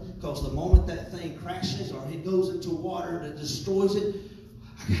know it? Because the moment that thing crashes or it goes into water that destroys it,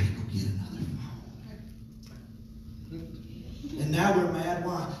 I gotta go get another phone. And now we're mad.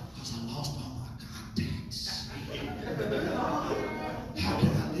 Why? Because I lost all my contacts. How can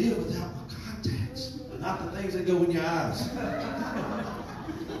I live without my contacts? Not the things that go in your eyes.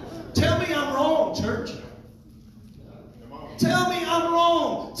 Tell me I'm wrong, church. Tell me I'm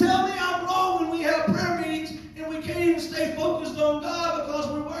wrong. Tell me I'm wrong when we have prayer meetings and we can't even stay focused on God because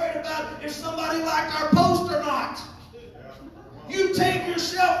we're worried about if somebody liked our post or not. You take your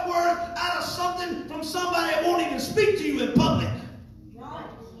self-worth out of something from somebody that won't even speak to you in public.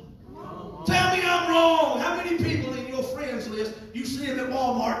 Tell me I'm wrong. How many people in your friends list you see them at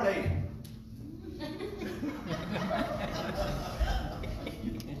Walmart day?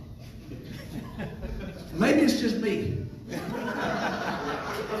 Maybe it's just me.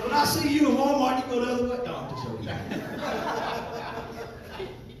 When I see you in Walmart, you go the other way. No, I'm just joking.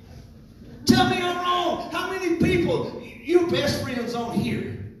 Tell me I'm wrong. How many people, your best friends on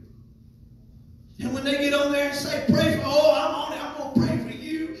here, and when they get on there and say, pray for, oh, I'm on it, I'm going to pray for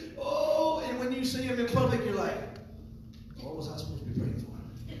you. Oh, and when you see them in public, you're like, what was I supposed to be praying for?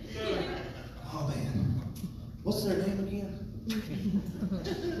 Oh, man. What's their name again?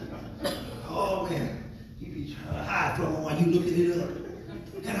 Oh, man. You be high from them while you looking it up.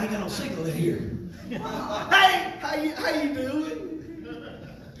 And I got no signal in here. Hey, how you doing?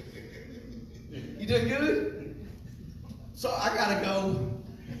 You doing good? So I gotta go.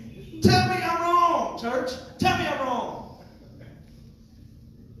 Tell me I'm wrong, church. Tell me I'm wrong.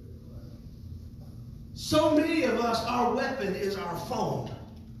 So many of us, our weapon is our phone.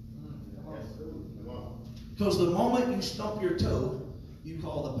 Because the moment you stump your toe, you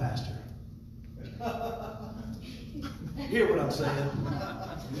call the pastor. Hear what I'm saying?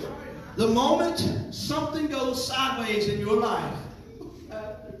 The moment something goes sideways in your life,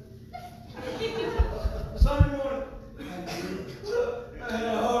 Sunday morning, I had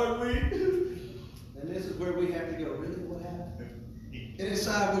a hard week. And this is where we have to go. Really, what happened? And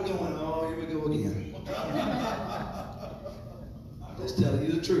inside we're going, oh, here we go again. I'm just telling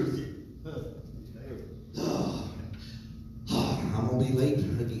you the truth. I'm going to be late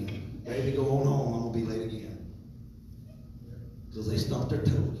again. Ready to go on home, I'm going to be late again. Because they stumped their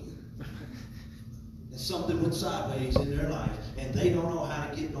toe again. And something went sideways in their life, and they don't know how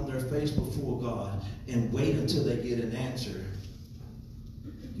to get on their face before God and wait until they get an answer.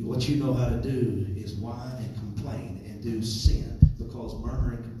 What you know how to do is whine and complain and do sin, because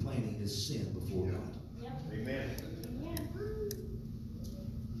murmuring and complaining is sin before God. Yep. Amen.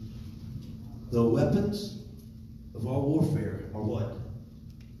 The weapons of our warfare are what?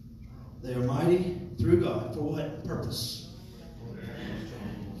 They are mighty through God. For what purpose?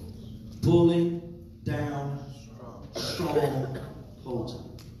 Pulling down strongholds.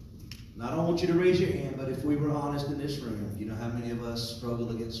 Now, I don't want you to raise your hand, but if we were honest in this room, you know how many of us struggle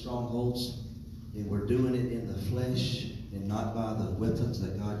against strongholds? And we're doing it in the flesh and not by the weapons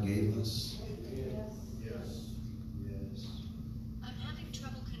that God gave us. I'm having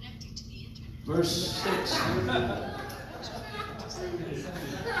trouble connecting to the internet. Verse 6.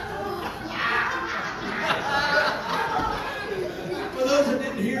 For those that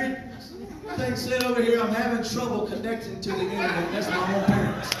didn't hear it, thing said over here, I'm having trouble connecting to the internet. That's my own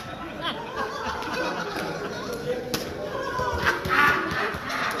parents.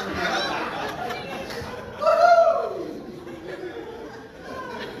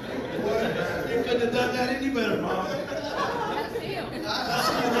 You couldn't have done that any better, Mom.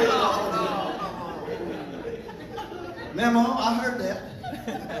 Mama, I heard that.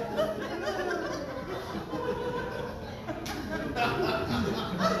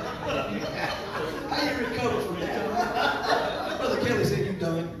 How you recover from that? Brother Kelly said you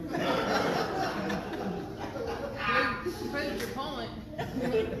done.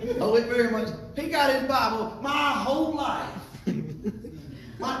 Oh, it very much. He got his Bible my whole life.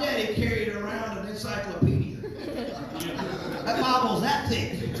 My daddy carried around an encyclopedia. That Bible's that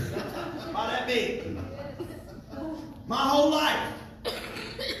thick. About that big. My whole life.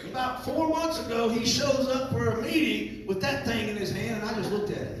 About 4 months ago, he shows up for a meeting with that thing in his hand, and I just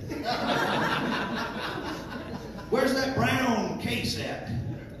looked at it. Where's that brown case at?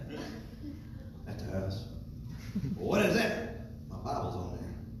 At the house. Well, what is that? My Bible's on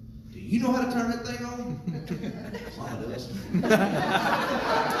there. Do you know how to turn that thing on? Mine does.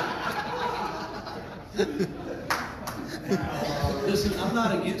 Listen, I'm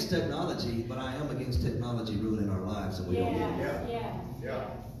not against technology, but I am against technology ruining our lives, and we don't get it.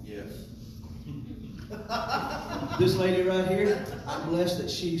 Yes. This lady right here, I'm blessed that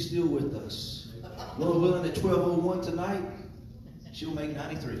she's still with us. Lord willing, at 12:01 tonight, she'll make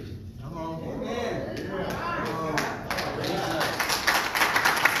 93. Come on. Amen. She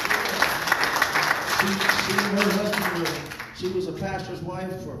and her husband, she was a pastor's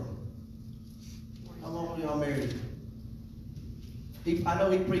wife for, how long were y'all married? I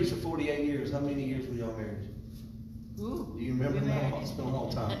know he preached for 48 years. How many years were y'all married? Ooh, Do you remember we that? married. It's been a long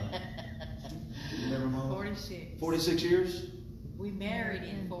time. Do you remember, Mom? 46. 46 years? We married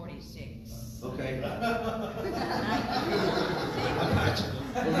in 46. Okay. I got you.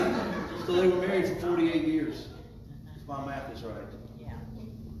 So they were married for 48 years. If my math is right. Yeah.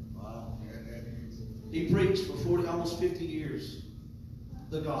 Wow. He preached for almost 50 years.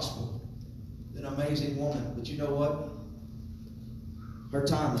 The gospel. An amazing woman. But you know what? Her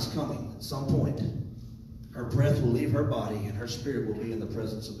time is coming at some point. Her breath will leave her body and her spirit will be in the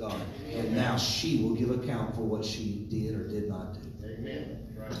presence of God. And now she will give account for what she did or did not do.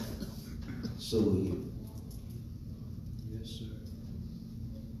 Amen. Right. So will you. Yes, sir.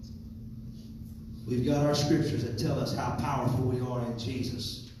 We've got our scriptures that tell us how powerful we are in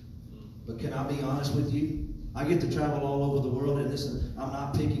Jesus. But can I be honest with you? I get to travel all over the world, and listen, I'm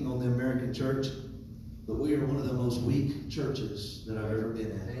not picking on the American church, but we are one of the most weak churches that I've ever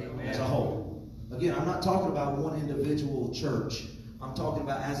been in as a whole. Again, I'm not talking about one individual church. I'm talking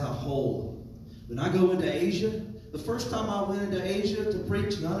about as a whole. When I go into Asia, the first time I went into Asia to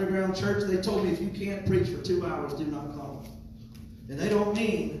preach in an underground church, they told me if you can't preach for 2 hours, do not come. And they don't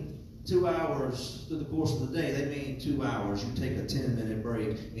mean 2 hours through the course of the day. They mean 2 hours. You take a 10-minute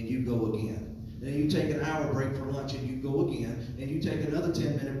break and you go again. Then you take an hour break for lunch and you go again. And you take another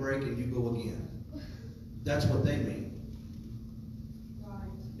 10-minute break and you go again. That's what they mean.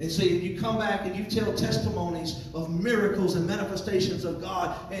 And see, you come back and you tell testimonies of miracles and manifestations of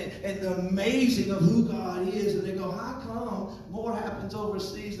God and the amazing of who God is. And they go, how come more happens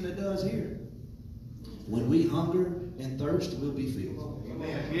overseas than it does here? When we hunger and thirst, we'll be filled.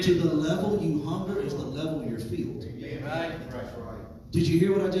 Amen. To the level you hunger is the level you're filled. Right. Did you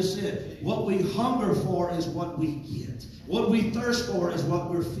hear what I just said? What we hunger for is what we get. What we thirst for is what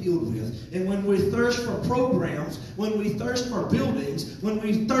we're filled with. And when we thirst for programs, when we thirst for buildings, when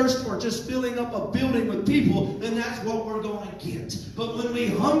we thirst for just filling up a building with people, then that's what we're going to get. But when we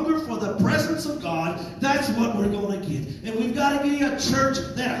hunger for the presence of God, that's what we're going to get. And we've got to be a church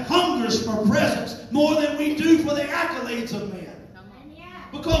that hungers for presence more than we do for the accolades of men.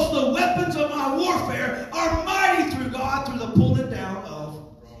 Because the weapons of our warfare are mighty through God, through the pulling down of,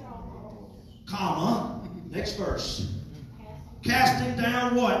 comma, next verse. Casting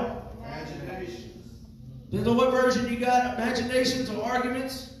down what? Imaginations. Depends on what version you got. Imaginations or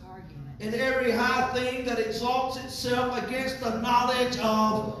arguments. And every high thing that exalts itself against the knowledge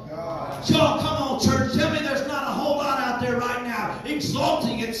of God. Y'all, come on, church. Tell me there's not a whole lot out there right now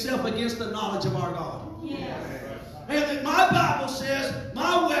exalting itself against the knowledge of our God. Yes. And that my Bible says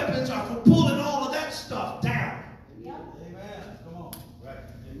my weapons are for pulling all of that stuff down. Yep. Amen. Come on. Right.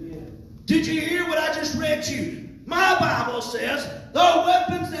 Amen. Did you hear what I just read you? My Bible says the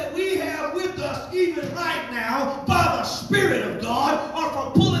weapons that we have with us even right now by the Spirit of God are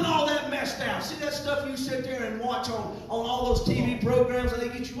for pulling all that mess down. See that stuff you sit there and watch on all those TV programs and they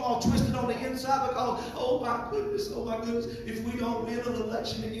get you all twisted on the inside because, oh my goodness, if we don't win an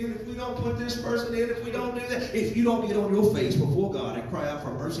election again, if we don't put this person in, if we don't do that, if you don't get on your face before God and cry out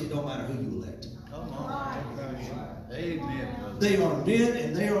for mercy, it don't matter who you elect. Come on. Amen. They are men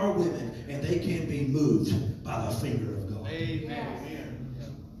and they are women, and they can be moved by the finger of God. Amen.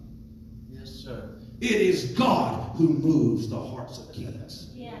 Yes, sir. It is God who moves the hearts of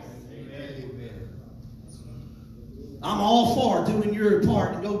kings. Yes. Amen. I'm all for doing your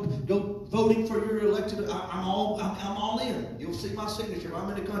part and go voting for your elected. I'm all in. You'll see my signature. If I'm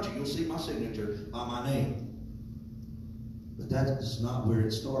in the country, you'll see my signature by my name. But that is not where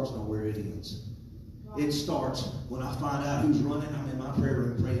it starts, nor where it ends. It starts when I find out who's running, I'm in my prayer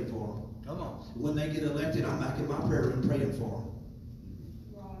room praying for them. Come on. When they get elected, I'm back in my prayer room praying for them.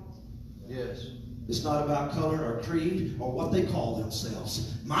 Yes. It's not about color or creed or what they call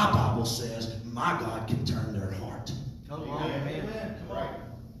themselves. My Bible says my God can turn their heart. Come on, man. Right.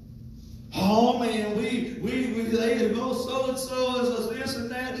 Oh man, they go so and so is this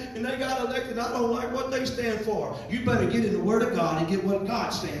and that, and they got elected. I don't like what they stand for. You better get in the Word of God and get what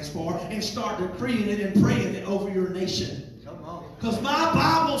God stands for and start decreeing it and praying it over your nation. Come on. Because my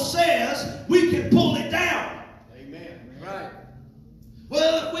Bible says we can pull it down. Amen. Right.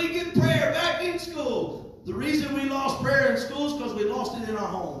 Well, if we get prayer back in school, the reason we lost prayer in school is because we lost it in our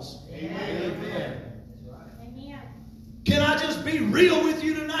homes. Amen. Amen. Can I just be real with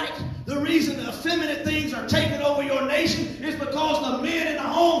you tonight? The reason effeminate things are taking over your nation is because the men in the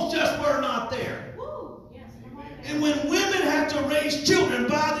homes just were not there. And when women have to raise children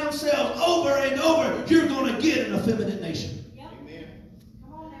by themselves over and over, you're going to get an effeminate nation. Amen.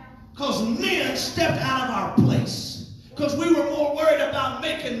 Because men stepped out of our place. Because we were more worried about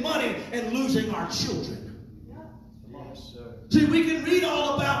making money and losing our children. Yes, sir. See, we can read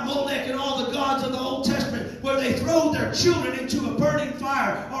all about Molech and all the gods of the Old Testament where they throw their children into a burning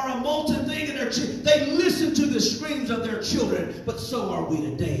fire or a molten thing and they listen to the screams of their children. But so are we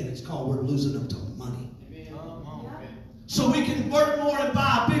today, and it's called we're losing them to money. So we can work more and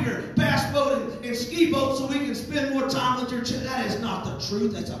buy a bigger bass boat and ski boat so we can spend more time with your children. That is not the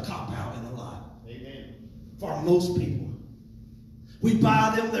truth. That's a cop-out and a lie. Amen. For most people. We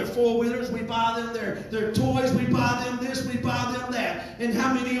buy them their four-wheelers, we buy them their toys, we buy them this, we buy them that. And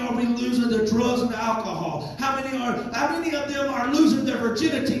how many are we losing to drugs and alcohol? How many of them are losing their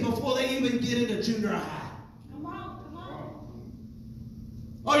virginity before they even get into junior high? Come on.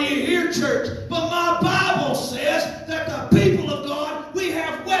 Are you here, church? But my Bible says that the people of God, we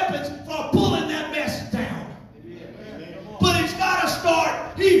have weapons for pulling that mess down. But it's got to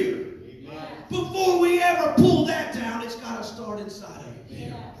start here. Before we ever pull that down, it's got to start inside of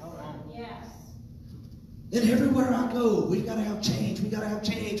you. Yes. And everywhere I go, we got to have change. We got to have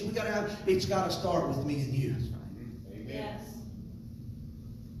change. It's got to start with me and you. Yes.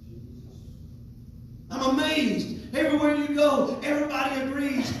 I'm amazed. Everywhere you go, everybody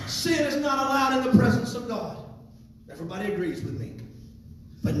agrees sin is not allowed in the presence of God. Everybody agrees with me.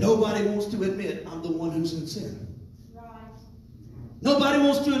 But nobody wants to admit I'm the one who's in sin. Nobody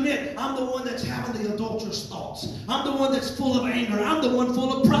wants to admit I'm the one that's having the adulterous thoughts. I'm the one that's full of anger. I'm the one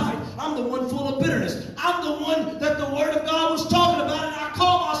full of pride. I'm the one full of bitterness. I'm the one that the Word of God was talking about, and I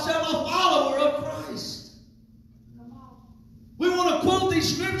call myself a follower of Christ. We want to quote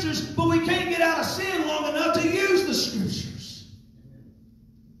these scriptures, but we can't get out of sin long enough to use the scriptures.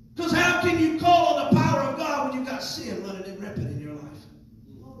 Because how can you call on the power of God when you've got sin running and rampant in your life?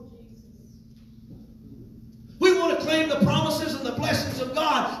 We want to claim the promises and the blessings of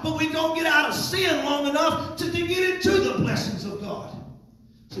God, but we don't get out of sin long enough to get into the blessings of God.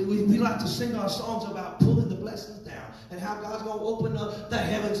 See, we like to sing our songs about pulling the blessings down and how God's going to open up the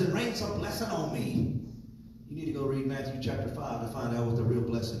heavens and rain some blessing on me. You need to go read Matthew chapter 5 to find out what the real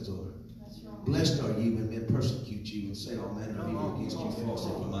blessings are. Blessed are you when men persecute you and say all manner of evil against you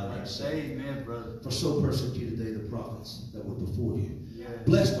falsely for my name's sake. Amen, brother. For so persecuted they the prophets that were before you. Yes.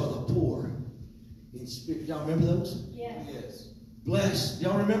 Blessed are the poor in spirit. Y'all remember those? Yes. Blessed.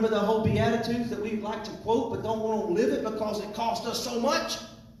 Y'all remember the whole Beatitudes that we like to quote but don't want to live it because it cost us so much?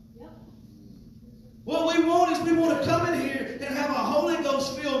 What we want is we want to come in here and have a Holy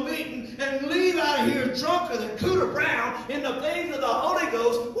Ghost filled meeting and leave out of here drunker than Cooter Brown in the things of the Holy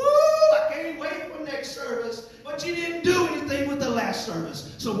Ghost. Woo! I can't wait for next service. But you didn't do anything with the last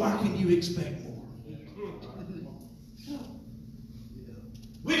service. So why can you expect more?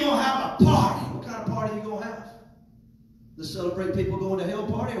 We're going to have a party. What kind of party are you going to have? To celebrate people going to hell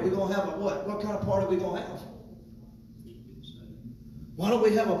party? Or are we going to have a what? What kind of party are we going to have? Why don't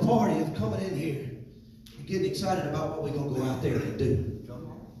we have a party of coming in here and getting excited about what we're going to go out there and do?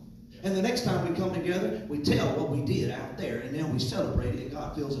 And the next time we come together, we tell what we did out there, and then we celebrate it, and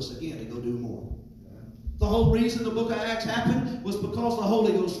God fills us again to go do more. The whole reason the book of Acts happened was because the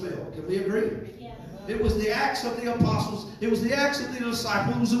Holy Ghost fell. Can we agree? Yes. It was the acts of the apostles. It was the acts of the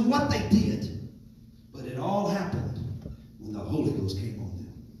disciples and what they did. But it all happened when the Holy Ghost came on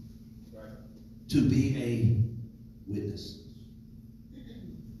them to be a witness.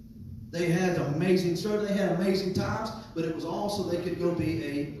 They had amazing service. They had amazing times, but it was also they could go be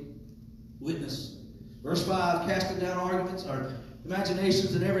a witness. Verse 5, casting down arguments or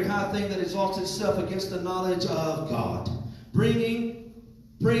imaginations and every high thing that exalts itself against the knowledge of God. Bringing,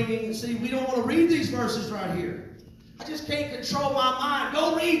 see, we don't want to read these verses right here. I just can't control my mind.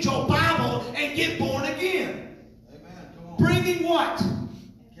 Go read your Bible and get born what?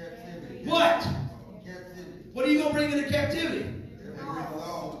 Captivity. What? Captivity. What are you going to bring into captivity? Every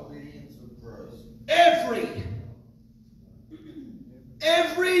thought obedience of Christ. Every.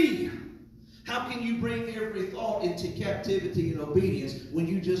 How can you bring every thought into captivity and obedience when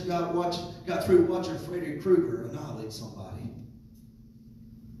you just got through watching Freddy Krueger annihilate somebody?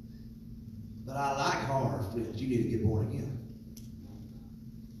 But I like horror films. You need to get born again.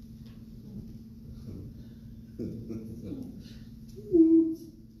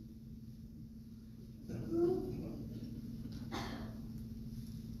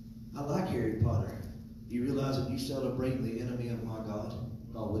 I like Harry Potter. You realize that you celebrate the enemy of my God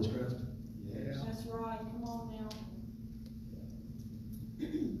called witchcraft? Yes. That's right. Come on now.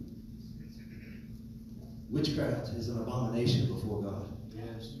 Witchcraft is an abomination before God.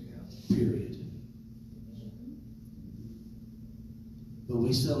 Yes. Period. But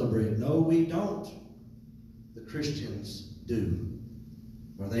we celebrate. No, we don't. The Christians do.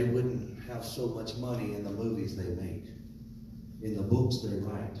 Or they wouldn't have so much money in the movies they make, in the books they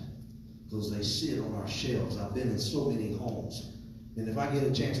write, because they sit on our shelves. I've been in so many homes. And if I get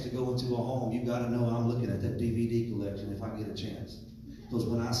a chance to go into a home, you got to know I'm looking at that DVD collection if I get a chance. Because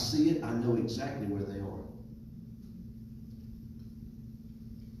when I see it, I know exactly where they are.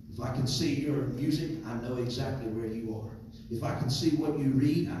 If I can see your music, I know exactly where you are. If I can see what you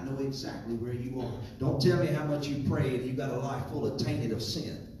read, I know exactly where you are. Don't tell me how much you pray and you've got a life full of tainted of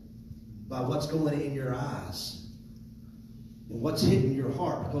sin by what's going in your eyes and what's hitting your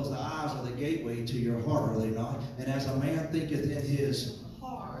heart, because the eyes are the gateway to your heart, are they not? And as a man thinketh in his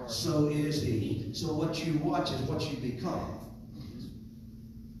heart, so is he. So what you watch is what you become.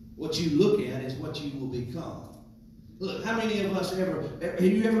 What you look at is what you will become. Look, how many of us have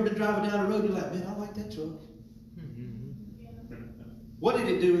you ever been driving down the road, you're like, man, I like that truck. What did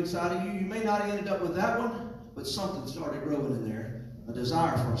it do inside of you? You may not have ended up with that one, but something started growing in there. A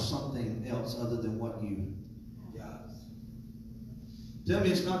desire for something else other than what you got. Tell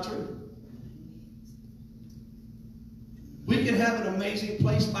me it's not true. We can have an amazing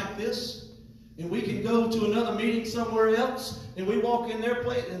place like this, and we can go to another meeting somewhere else, and we walk in their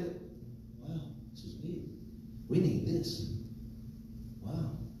place, and wow, this is neat. We need this.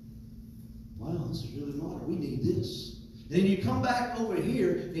 Wow. Wow, this is really modern. We need this. Then you come back over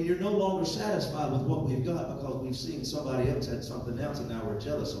here and you're no longer satisfied with what we've got because we've seen somebody else had something else and now we're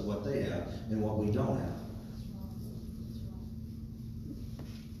jealous of what they have and what we don't have.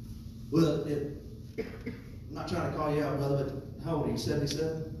 Well, I'm not trying to call you out, brother, but how old are you,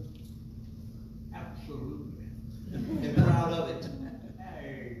 77? Absolutely. And proud of it.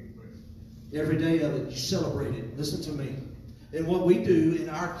 Every day of it, you celebrate it. Listen to me. And what we do in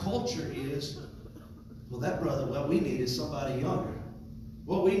our culture is, well, that brother, what we need is somebody younger.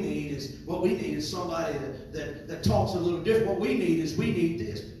 What we need is somebody that talks a little different. What we need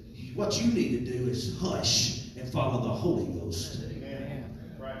this. What you need to do is hush and follow the Holy Ghost. Amen.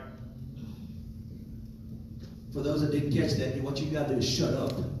 Right. For those that didn't catch that, what you got to do is shut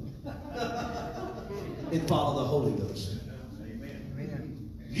up and follow the Holy Ghost.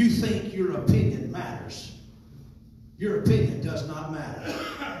 Amen. You think your opinion matters. Your opinion does not matter.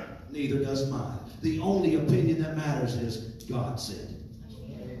 Neither does mine. The only opinion that matters is God said.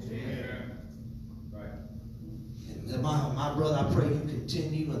 Amen. Right. And my brother, I pray you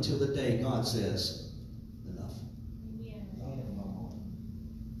continue until the day God says, enough.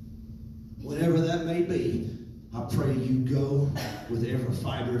 Whatever that may be, I pray you go with every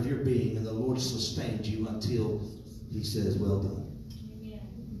fiber of your being and the Lord sustains you until He says, well done.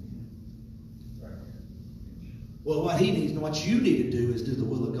 Well, what He needs and what you need to do is do the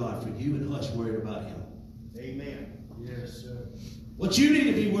will of God for you and hush worried about Him. Amen. Yes, sir. What you need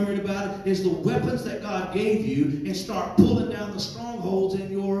to be worried about is the weapons that God gave you and start pulling down the strongholds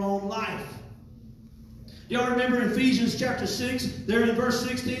in your own life. Y'all remember in Ephesians chapter 6, there in verse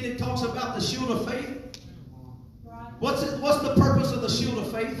 16, it talks about the shield of faith. What's the purpose of the shield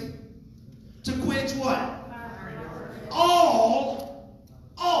of faith? To quench what? All.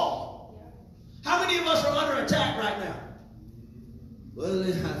 How many of us are under attack right now? Well,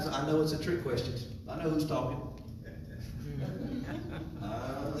 I know it's a trick question. I know who's talking.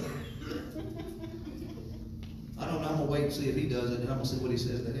 I don't know. I'm going to wait and see if he does it, and I'm going to see what he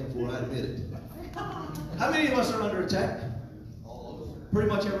says to him before I admit it. How many of us are under attack? All of us. Pretty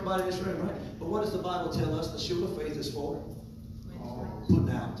much everybody in this room, right? But what does the Bible tell us the shield of faith is for?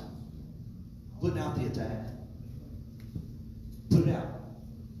 Putting out. Putting out the attack. Put it out.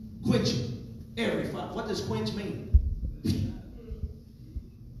 Quenching every fire. What does quench mean?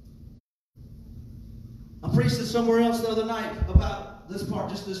 I preached it somewhere else the other night about this part,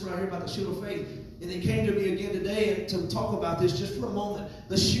 just this right here, about the shield of faith. And he came to me again today and to talk about this just for a moment.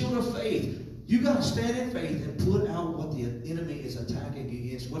 The shield of faith. You got to stand in faith and put out what the enemy is attacking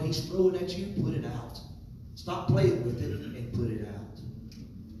against. What he's throwing at you, put it out. Stop playing with it and put it out.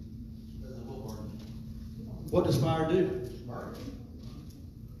 What does fire do?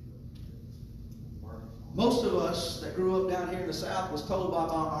 Most of us that grew up down here in the South was told by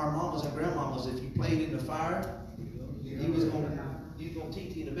our mamas and grandmamas if you played in the fire, you was going to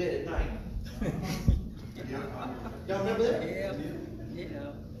teeth you in the bed at night. Y'all remember that?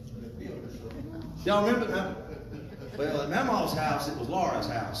 Yeah. Y'all remember that? Well, at Mama's house, it was Laura's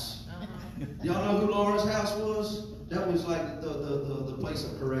house. Y'all know who Laura's house was? That was like the place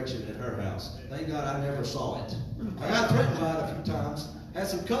of correction at her house. Thank God I never saw it. I got threatened by it a few times. Had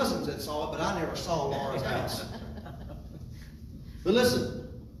some cousins that saw it, but I never saw Laura's house. But listen,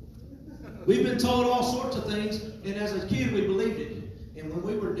 we've been told all sorts of things, and as a kid we believed it. And when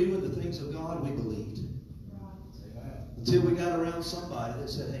we were doing the things of God, we believed. Until we got around somebody that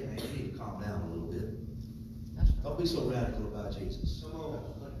said, hey man, you need to calm down a little bit. Don't be so radical about Jesus.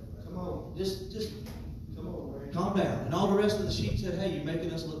 Come on. Just come on, man. Calm down. And all the rest of the sheep said, hey, you're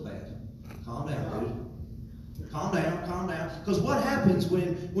making us look bad. Calm down, dude. Calm down. Because what happens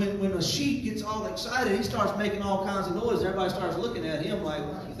when a sheep gets all excited, he starts making all kinds of noise. Everybody starts looking at him like,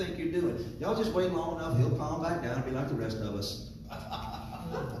 what do you think you're doing? Y'all just wait long enough, he'll calm back down and be like the rest of us.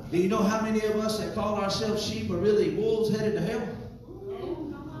 Do you know how many of us that call ourselves sheep are really wolves headed to hell?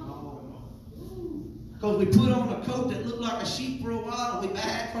 Because we put on a coat that looked like a sheep for a while, and we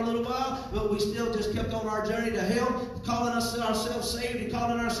backed for a little while, but we still just kept on our journey to hell, calling ourselves saved and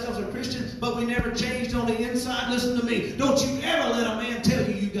calling ourselves a Christian, but we never changed on the inside. Listen to me. Don't you ever let a man tell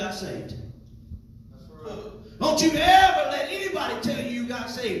you got saved. Don't you ever let anybody tell you got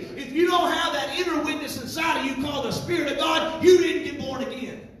saved. If you don't have that inner witness inside of you called the Spirit of God, you didn't get born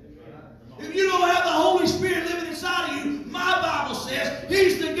again. If you don't have the Holy Spirit living inside of you, my Bible says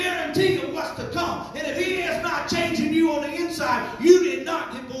He's the guarantee of what's to come. And if He is not changing you on the inside, you did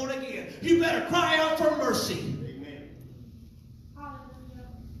not get born again. You better cry out for mercy. Amen.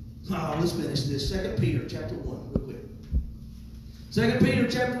 Oh, let's finish this. 2 Peter chapter 1, real quick. 2 Peter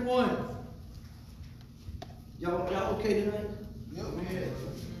chapter 1. Y'all okay tonight? Amen.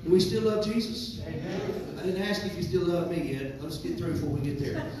 Do we still love Jesus? Amen. I didn't ask if you still love me yet. Let's get through before we get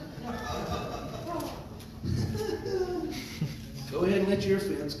there. Go ahead and let your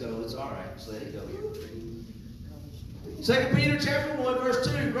offense go. It's all right. Just let it go. 2 Peter chapter 1, verse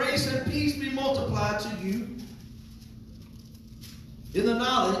 2. Grace and peace be multiplied to you in the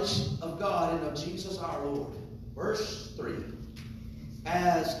knowledge of God and of Jesus our Lord. Verse 3.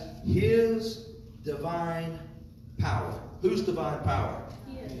 As His divine power. Whose divine power?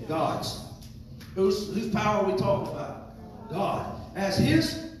 God's. Whose power are we talking about? God. As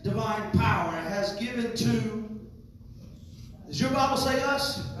His divine power has given to... Does your Bible say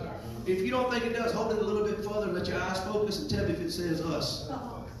us? If you don't think it does, hold it a little bit further and let your eyes focus and tell me if it says us.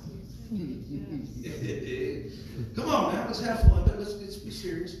 Come on now, let's have fun. Let's be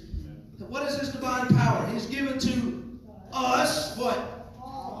serious. What is His divine power? He's given to us what?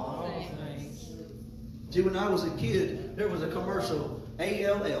 See, when I was a kid, there was a commercial,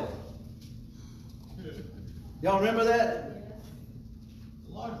 ALL. Y'all remember that?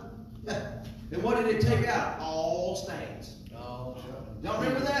 And what did it take out? All stains. Y'all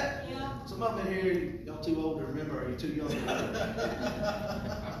remember that? Yeah. Some of them in here, y'all too old to remember, or you too young to remember.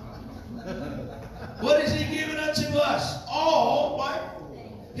 What is He given unto us? All, what?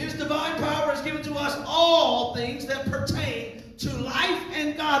 His divine power is given to us all things that pertain to life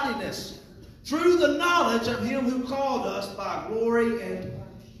and godliness, through the knowledge of Him who called us by glory and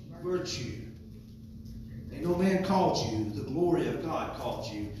virtue. Ain't no man called you. The glory of God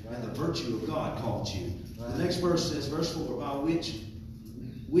called you, and the virtue of God called you. The next verse says, verse 4, by which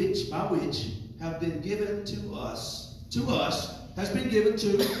have been given to us, has been given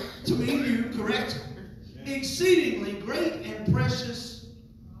to me and you, correct? Exceedingly great and precious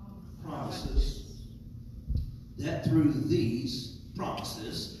promises, that through these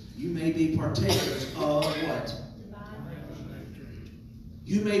promises you may be partakers of what?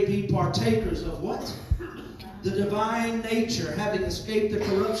 You may be partakers of what? The divine nature, having escaped the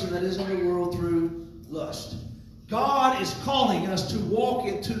corruption that is in the world through lust. God is calling us to walk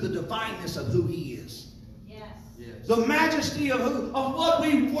into the divineness of who He is. Yes. The majesty of what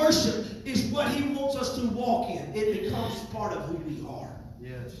we worship is what He wants us to walk in. It becomes part of who we are.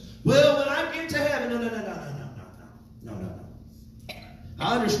 Yes. Well, when I get to heaven, no.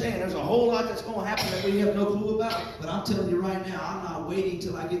 I understand there's a whole lot that's going to happen that we have no clue about. But I'm telling you right now, I'm not waiting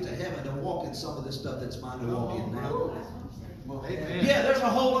till I get to heaven to walk in some of this stuff that's mine to walk in now. Yeah, there's a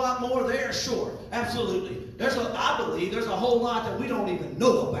whole lot more there, sure. Absolutely. I believe there's a whole lot that we don't even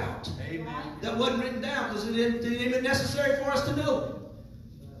know about. That wasn't written down because it isn't even necessary for us to know.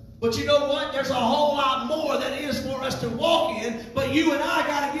 But you know what? There's a whole lot more that is for us to walk in. But you and I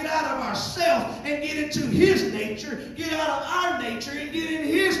got to get out of ourselves and get into His nature. Get out of our nature and get in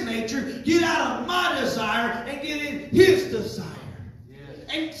His nature. Get out of my desire and get in His desire.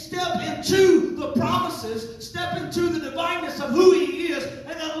 And step into the promises, step into the divineness of who He is,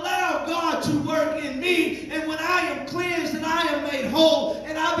 and allow God to work in me. And when I am cleansed and I am made whole,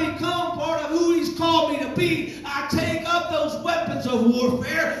 and I become part of who He's called me to be, I take up those weapons of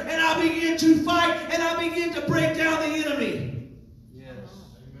warfare, and I begin to fight, and I begin to break down the enemy. Yes.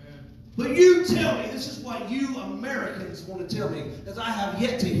 But you tell me, this is what you Americans want to tell me, because I have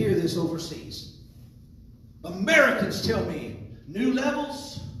yet to hear this overseas. Americans tell me, new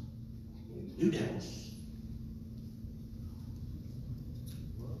levels, new devils.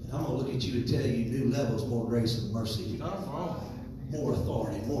 And I'm going to look at you and tell you new levels, more grace and mercy. More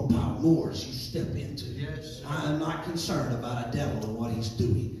authority, more power, more as you step into. Yes. I am not concerned about a devil and what he's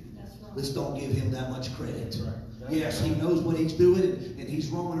doing. Let's don't give him that much credit. Yes, he knows what he's doing and he's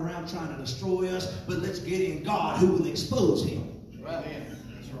roaming around trying to destroy us, but let's get in God who will expose him.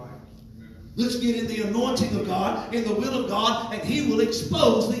 Let's get in the anointing of God, in the will of God, and He will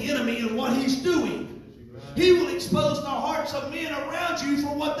expose the enemy and what he's doing. He will expose the hearts of men around you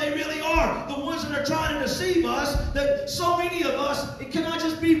for what they really are. The ones that are trying to deceive us, that so many of us, can I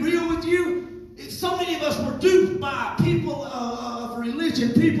just be real with you? So many of us were duped by people of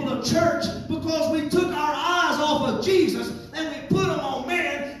religion, people of church, because we took our eyes off of Jesus and we put them on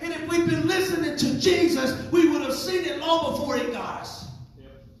man. And if we'd been listening to Jesus, we would have seen it long before He got us.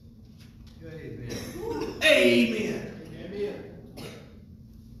 Amen. Amen.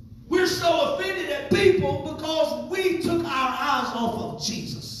 We're so offended at people because we took our eyes off of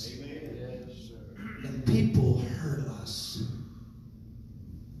Jesus. Amen. Yes, sir. And people hurt us.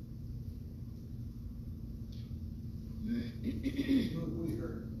 We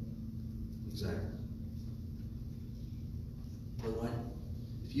hurt. Exactly. But when,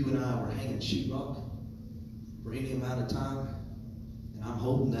 if you and I were hanging sheetrock for any amount of time, and I'm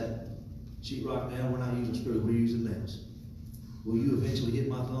holding that sheetrock down, we're not using screws, we're using nails. Will you eventually hit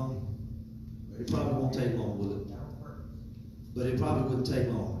my thumb? It probably won't take long, will it? But it probably wouldn't take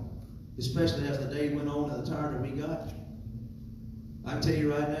long. Especially as the day went on and the time that we got. I can tell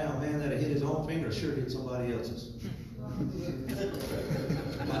you right now, man, that hit his own finger sure hit somebody else's.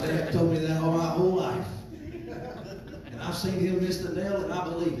 My dad told me that all my whole life. And I've seen him miss the nail and I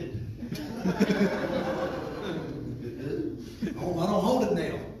believe it. I don't hold a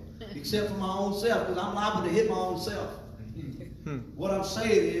nail. Except for my own self, because I'm liable to hit my own self. What I'm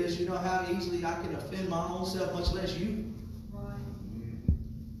saying is, you know how easily I can offend my own self, much less you. Right.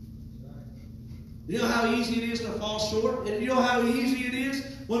 You know how easy it is to fall short? And you know how easy it is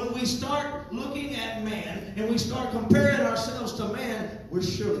when we start looking at man and we start comparing ourselves to man, we're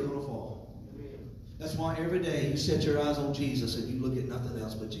surely going to fall. That's why every day you set your eyes on Jesus and you look at nothing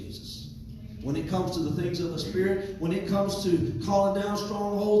else but Jesus. When it comes to the things of the Spirit, when it comes to calling down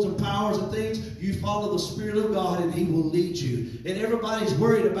strongholds and powers and things, you follow the Spirit of God and He will lead you. And everybody's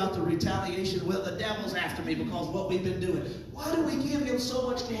worried about the retaliation. Well, the devil's after me because of what we've been doing. Why do we give Him so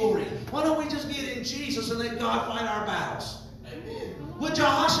much glory? Why don't we just get in Jesus and let God fight our battles? Amen. When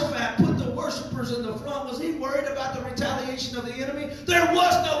Jehoshaphat put the worshipers in the front, was he worried about the retaliation of the enemy? There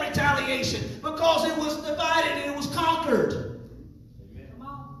was no retaliation because it was divided and it was conquered.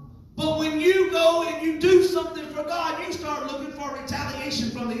 But when you go and you do something for God, you start looking for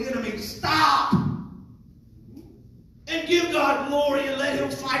retaliation from the enemy. Stop! And give God glory and let Him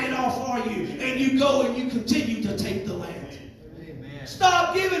fight it all for you. And you go and you continue to take the land. Amen.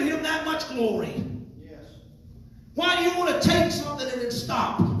 Stop giving Him that much glory. Yes. Why do you want to take something and then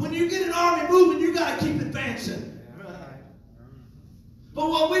stop? When you get an army moving, you got to keep advancing. But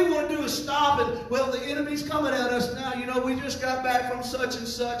what we want to do is stop and, well, the enemy's coming at us now. You know, we just got back from such and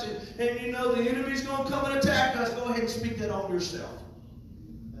such. And you know, the enemy's going to come and attack us. Go ahead and speak that on yourself.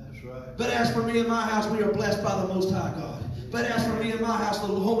 That's right. But as for me and my house, we are blessed by the Most High God. But as for me and my house, the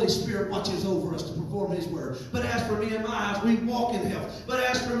Holy Spirit watches over us to perform His word. But as for me and my house, we walk in health. But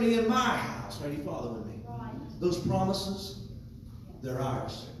as for me and my house, are you following me? Right. Those promises, they're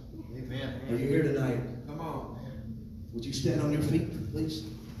ours. Amen. Are you here tonight? Come on. Would you stand on your feet, please?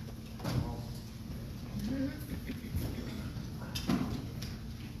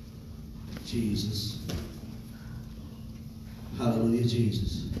 Jesus. Hallelujah,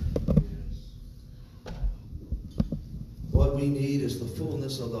 Jesus. What we need is the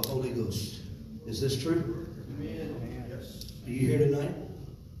fullness of the Holy Ghost. Is this true? Amen. Yes. You here tonight?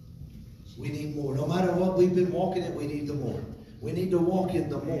 We need more. No matter what we've been walking in, we need the more. We need to walk in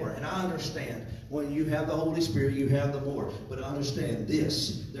the more. And I understand when you have the Holy Spirit, you have the more. But understand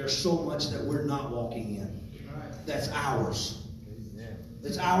this. There's so much that we're not walking in. That's ours.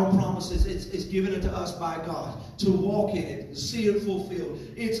 It's our promises. It's given it to us by God to walk in it, to see it fulfilled.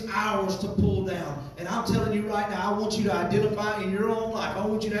 It's ours to pull down. And I'm telling you right now, I want you to identify in your own life. I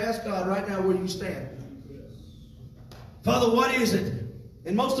want you to ask God right now where you stand. Father, what is it?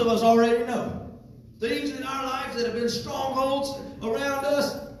 And most of us already know. Things in our lives that have been strongholds around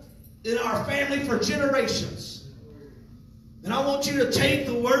us, in our family for generations. And I want you to take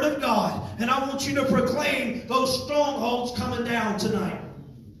the Word of God and I want you to proclaim those strongholds coming down tonight.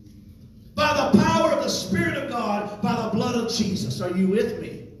 By the power of the Spirit of God, by the blood of Jesus. Are you with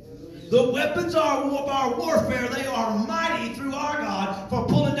me? The weapons of our warfare, they are mighty through our God for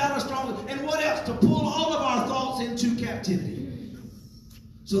pulling down a stronghold. And what else? To pull all of our thoughts into captivity.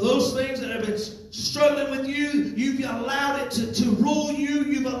 So those things that have been struggling with you, you've allowed it to rule you.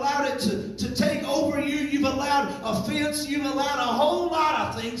 You've allowed it to take over you. You've allowed offense. You've allowed a whole lot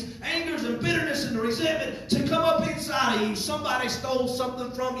of things, angers and bitterness and resentment to come up inside of you. Somebody stole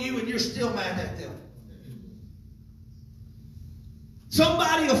something from you and you're still mad at them.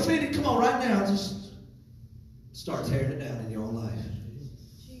 Somebody offended. Come on, right now, just start tearing it down in your own life.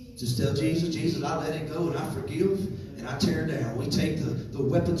 Just tell Jesus, Jesus, I let it go and I forgive and I tear it down. We take the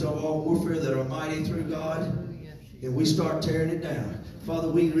weapons of our warfare that are mighty through God and we start tearing it down. Father,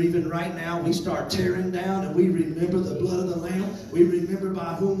 we even right now, we start tearing down and we remember the blood of the Lamb. We remember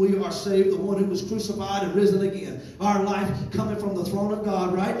by whom we are saved, the one who was crucified and risen again. Our life coming from the throne of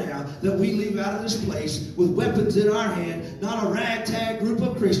God right now, that we leave out of this place with weapons in our hand, not a ragtag group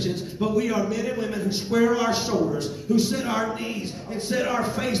of Christians, but we are men and women who square our shoulders, who set our knees and set our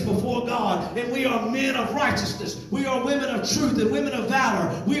face before God, and we are men of righteousness. We are women of truth and women of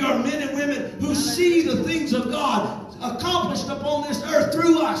valor. We are men and women who see the things of God accomplished upon this earth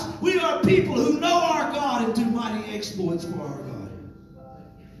through us. We are people who know our God and do mighty exploits for our God.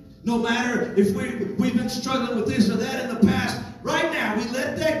 No matter if we've been struggling with this or that in the past, right now we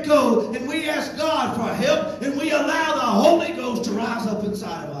let that go and we ask God for help and we allow the Holy Ghost to rise up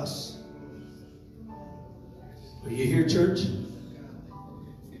inside of us. Are you here, church?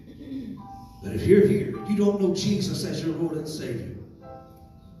 But if you're here, you don't know Jesus as your Lord and Savior.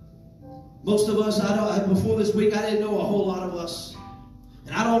 Most of us, before this week, I didn't know a whole lot of us.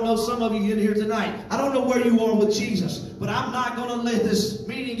 And I don't know some of you in here tonight. I don't know where you are with Jesus. But I'm not going to let this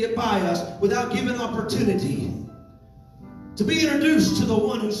meeting get by us without giving opportunity to be introduced to the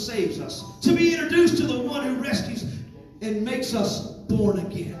one who saves us. To be introduced to the one who rescues and makes us born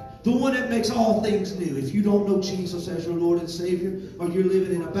again. The one that makes all things new. If you don't know Jesus as your Lord and Savior, or you're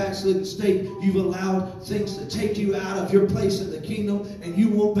living in a backslidden state, you've allowed things to take you out of your place in the kingdom, and you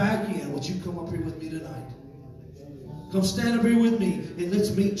want back in, would you come up here with me tonight? Come stand up here with me, and let's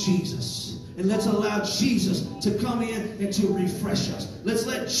meet Jesus. And let's allow Jesus to come in and to refresh us. Let's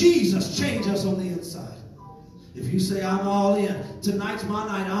let Jesus change us on the inside. If you say, I'm all in, tonight's my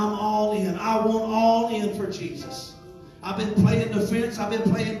night, I'm all in. I want all in for Jesus. I've been playing the fence. I've been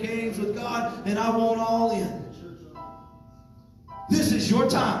playing games with God, and I want all in. This is your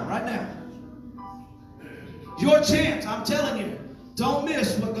time right now. Your chance. I'm telling you. Don't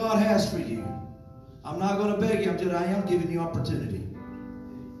miss what God has for you. I'm not going to beg you. I am giving you opportunity.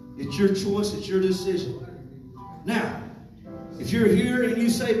 It's your choice. It's your decision. Now, if you're here and you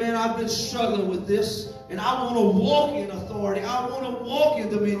say, man, I've been struggling with this, and I want to walk in authority. I want to walk in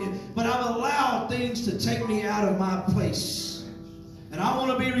dominion. But I've allowed things to take me out of my place. And I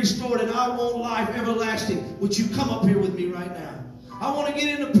want to be restored. And I want life everlasting. Would you come up here with me right now? I want to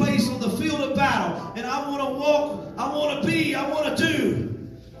get in a place on the field of battle. And I want to walk. I want to be. I want to do.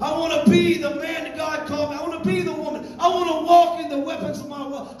 I want to be the man that God called me. I want to be the woman. I want to walk in the weapons of my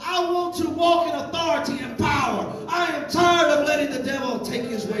world. I want to walk in authority and power. I am tired of letting the devil take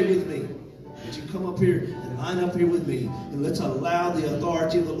his way with me. Would you come up here and line up here with me, and let's allow the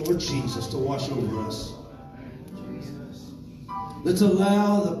authority of the Lord Jesus to wash over us. Let's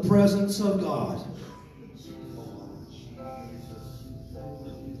allow the presence of God.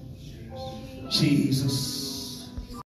 Jesus.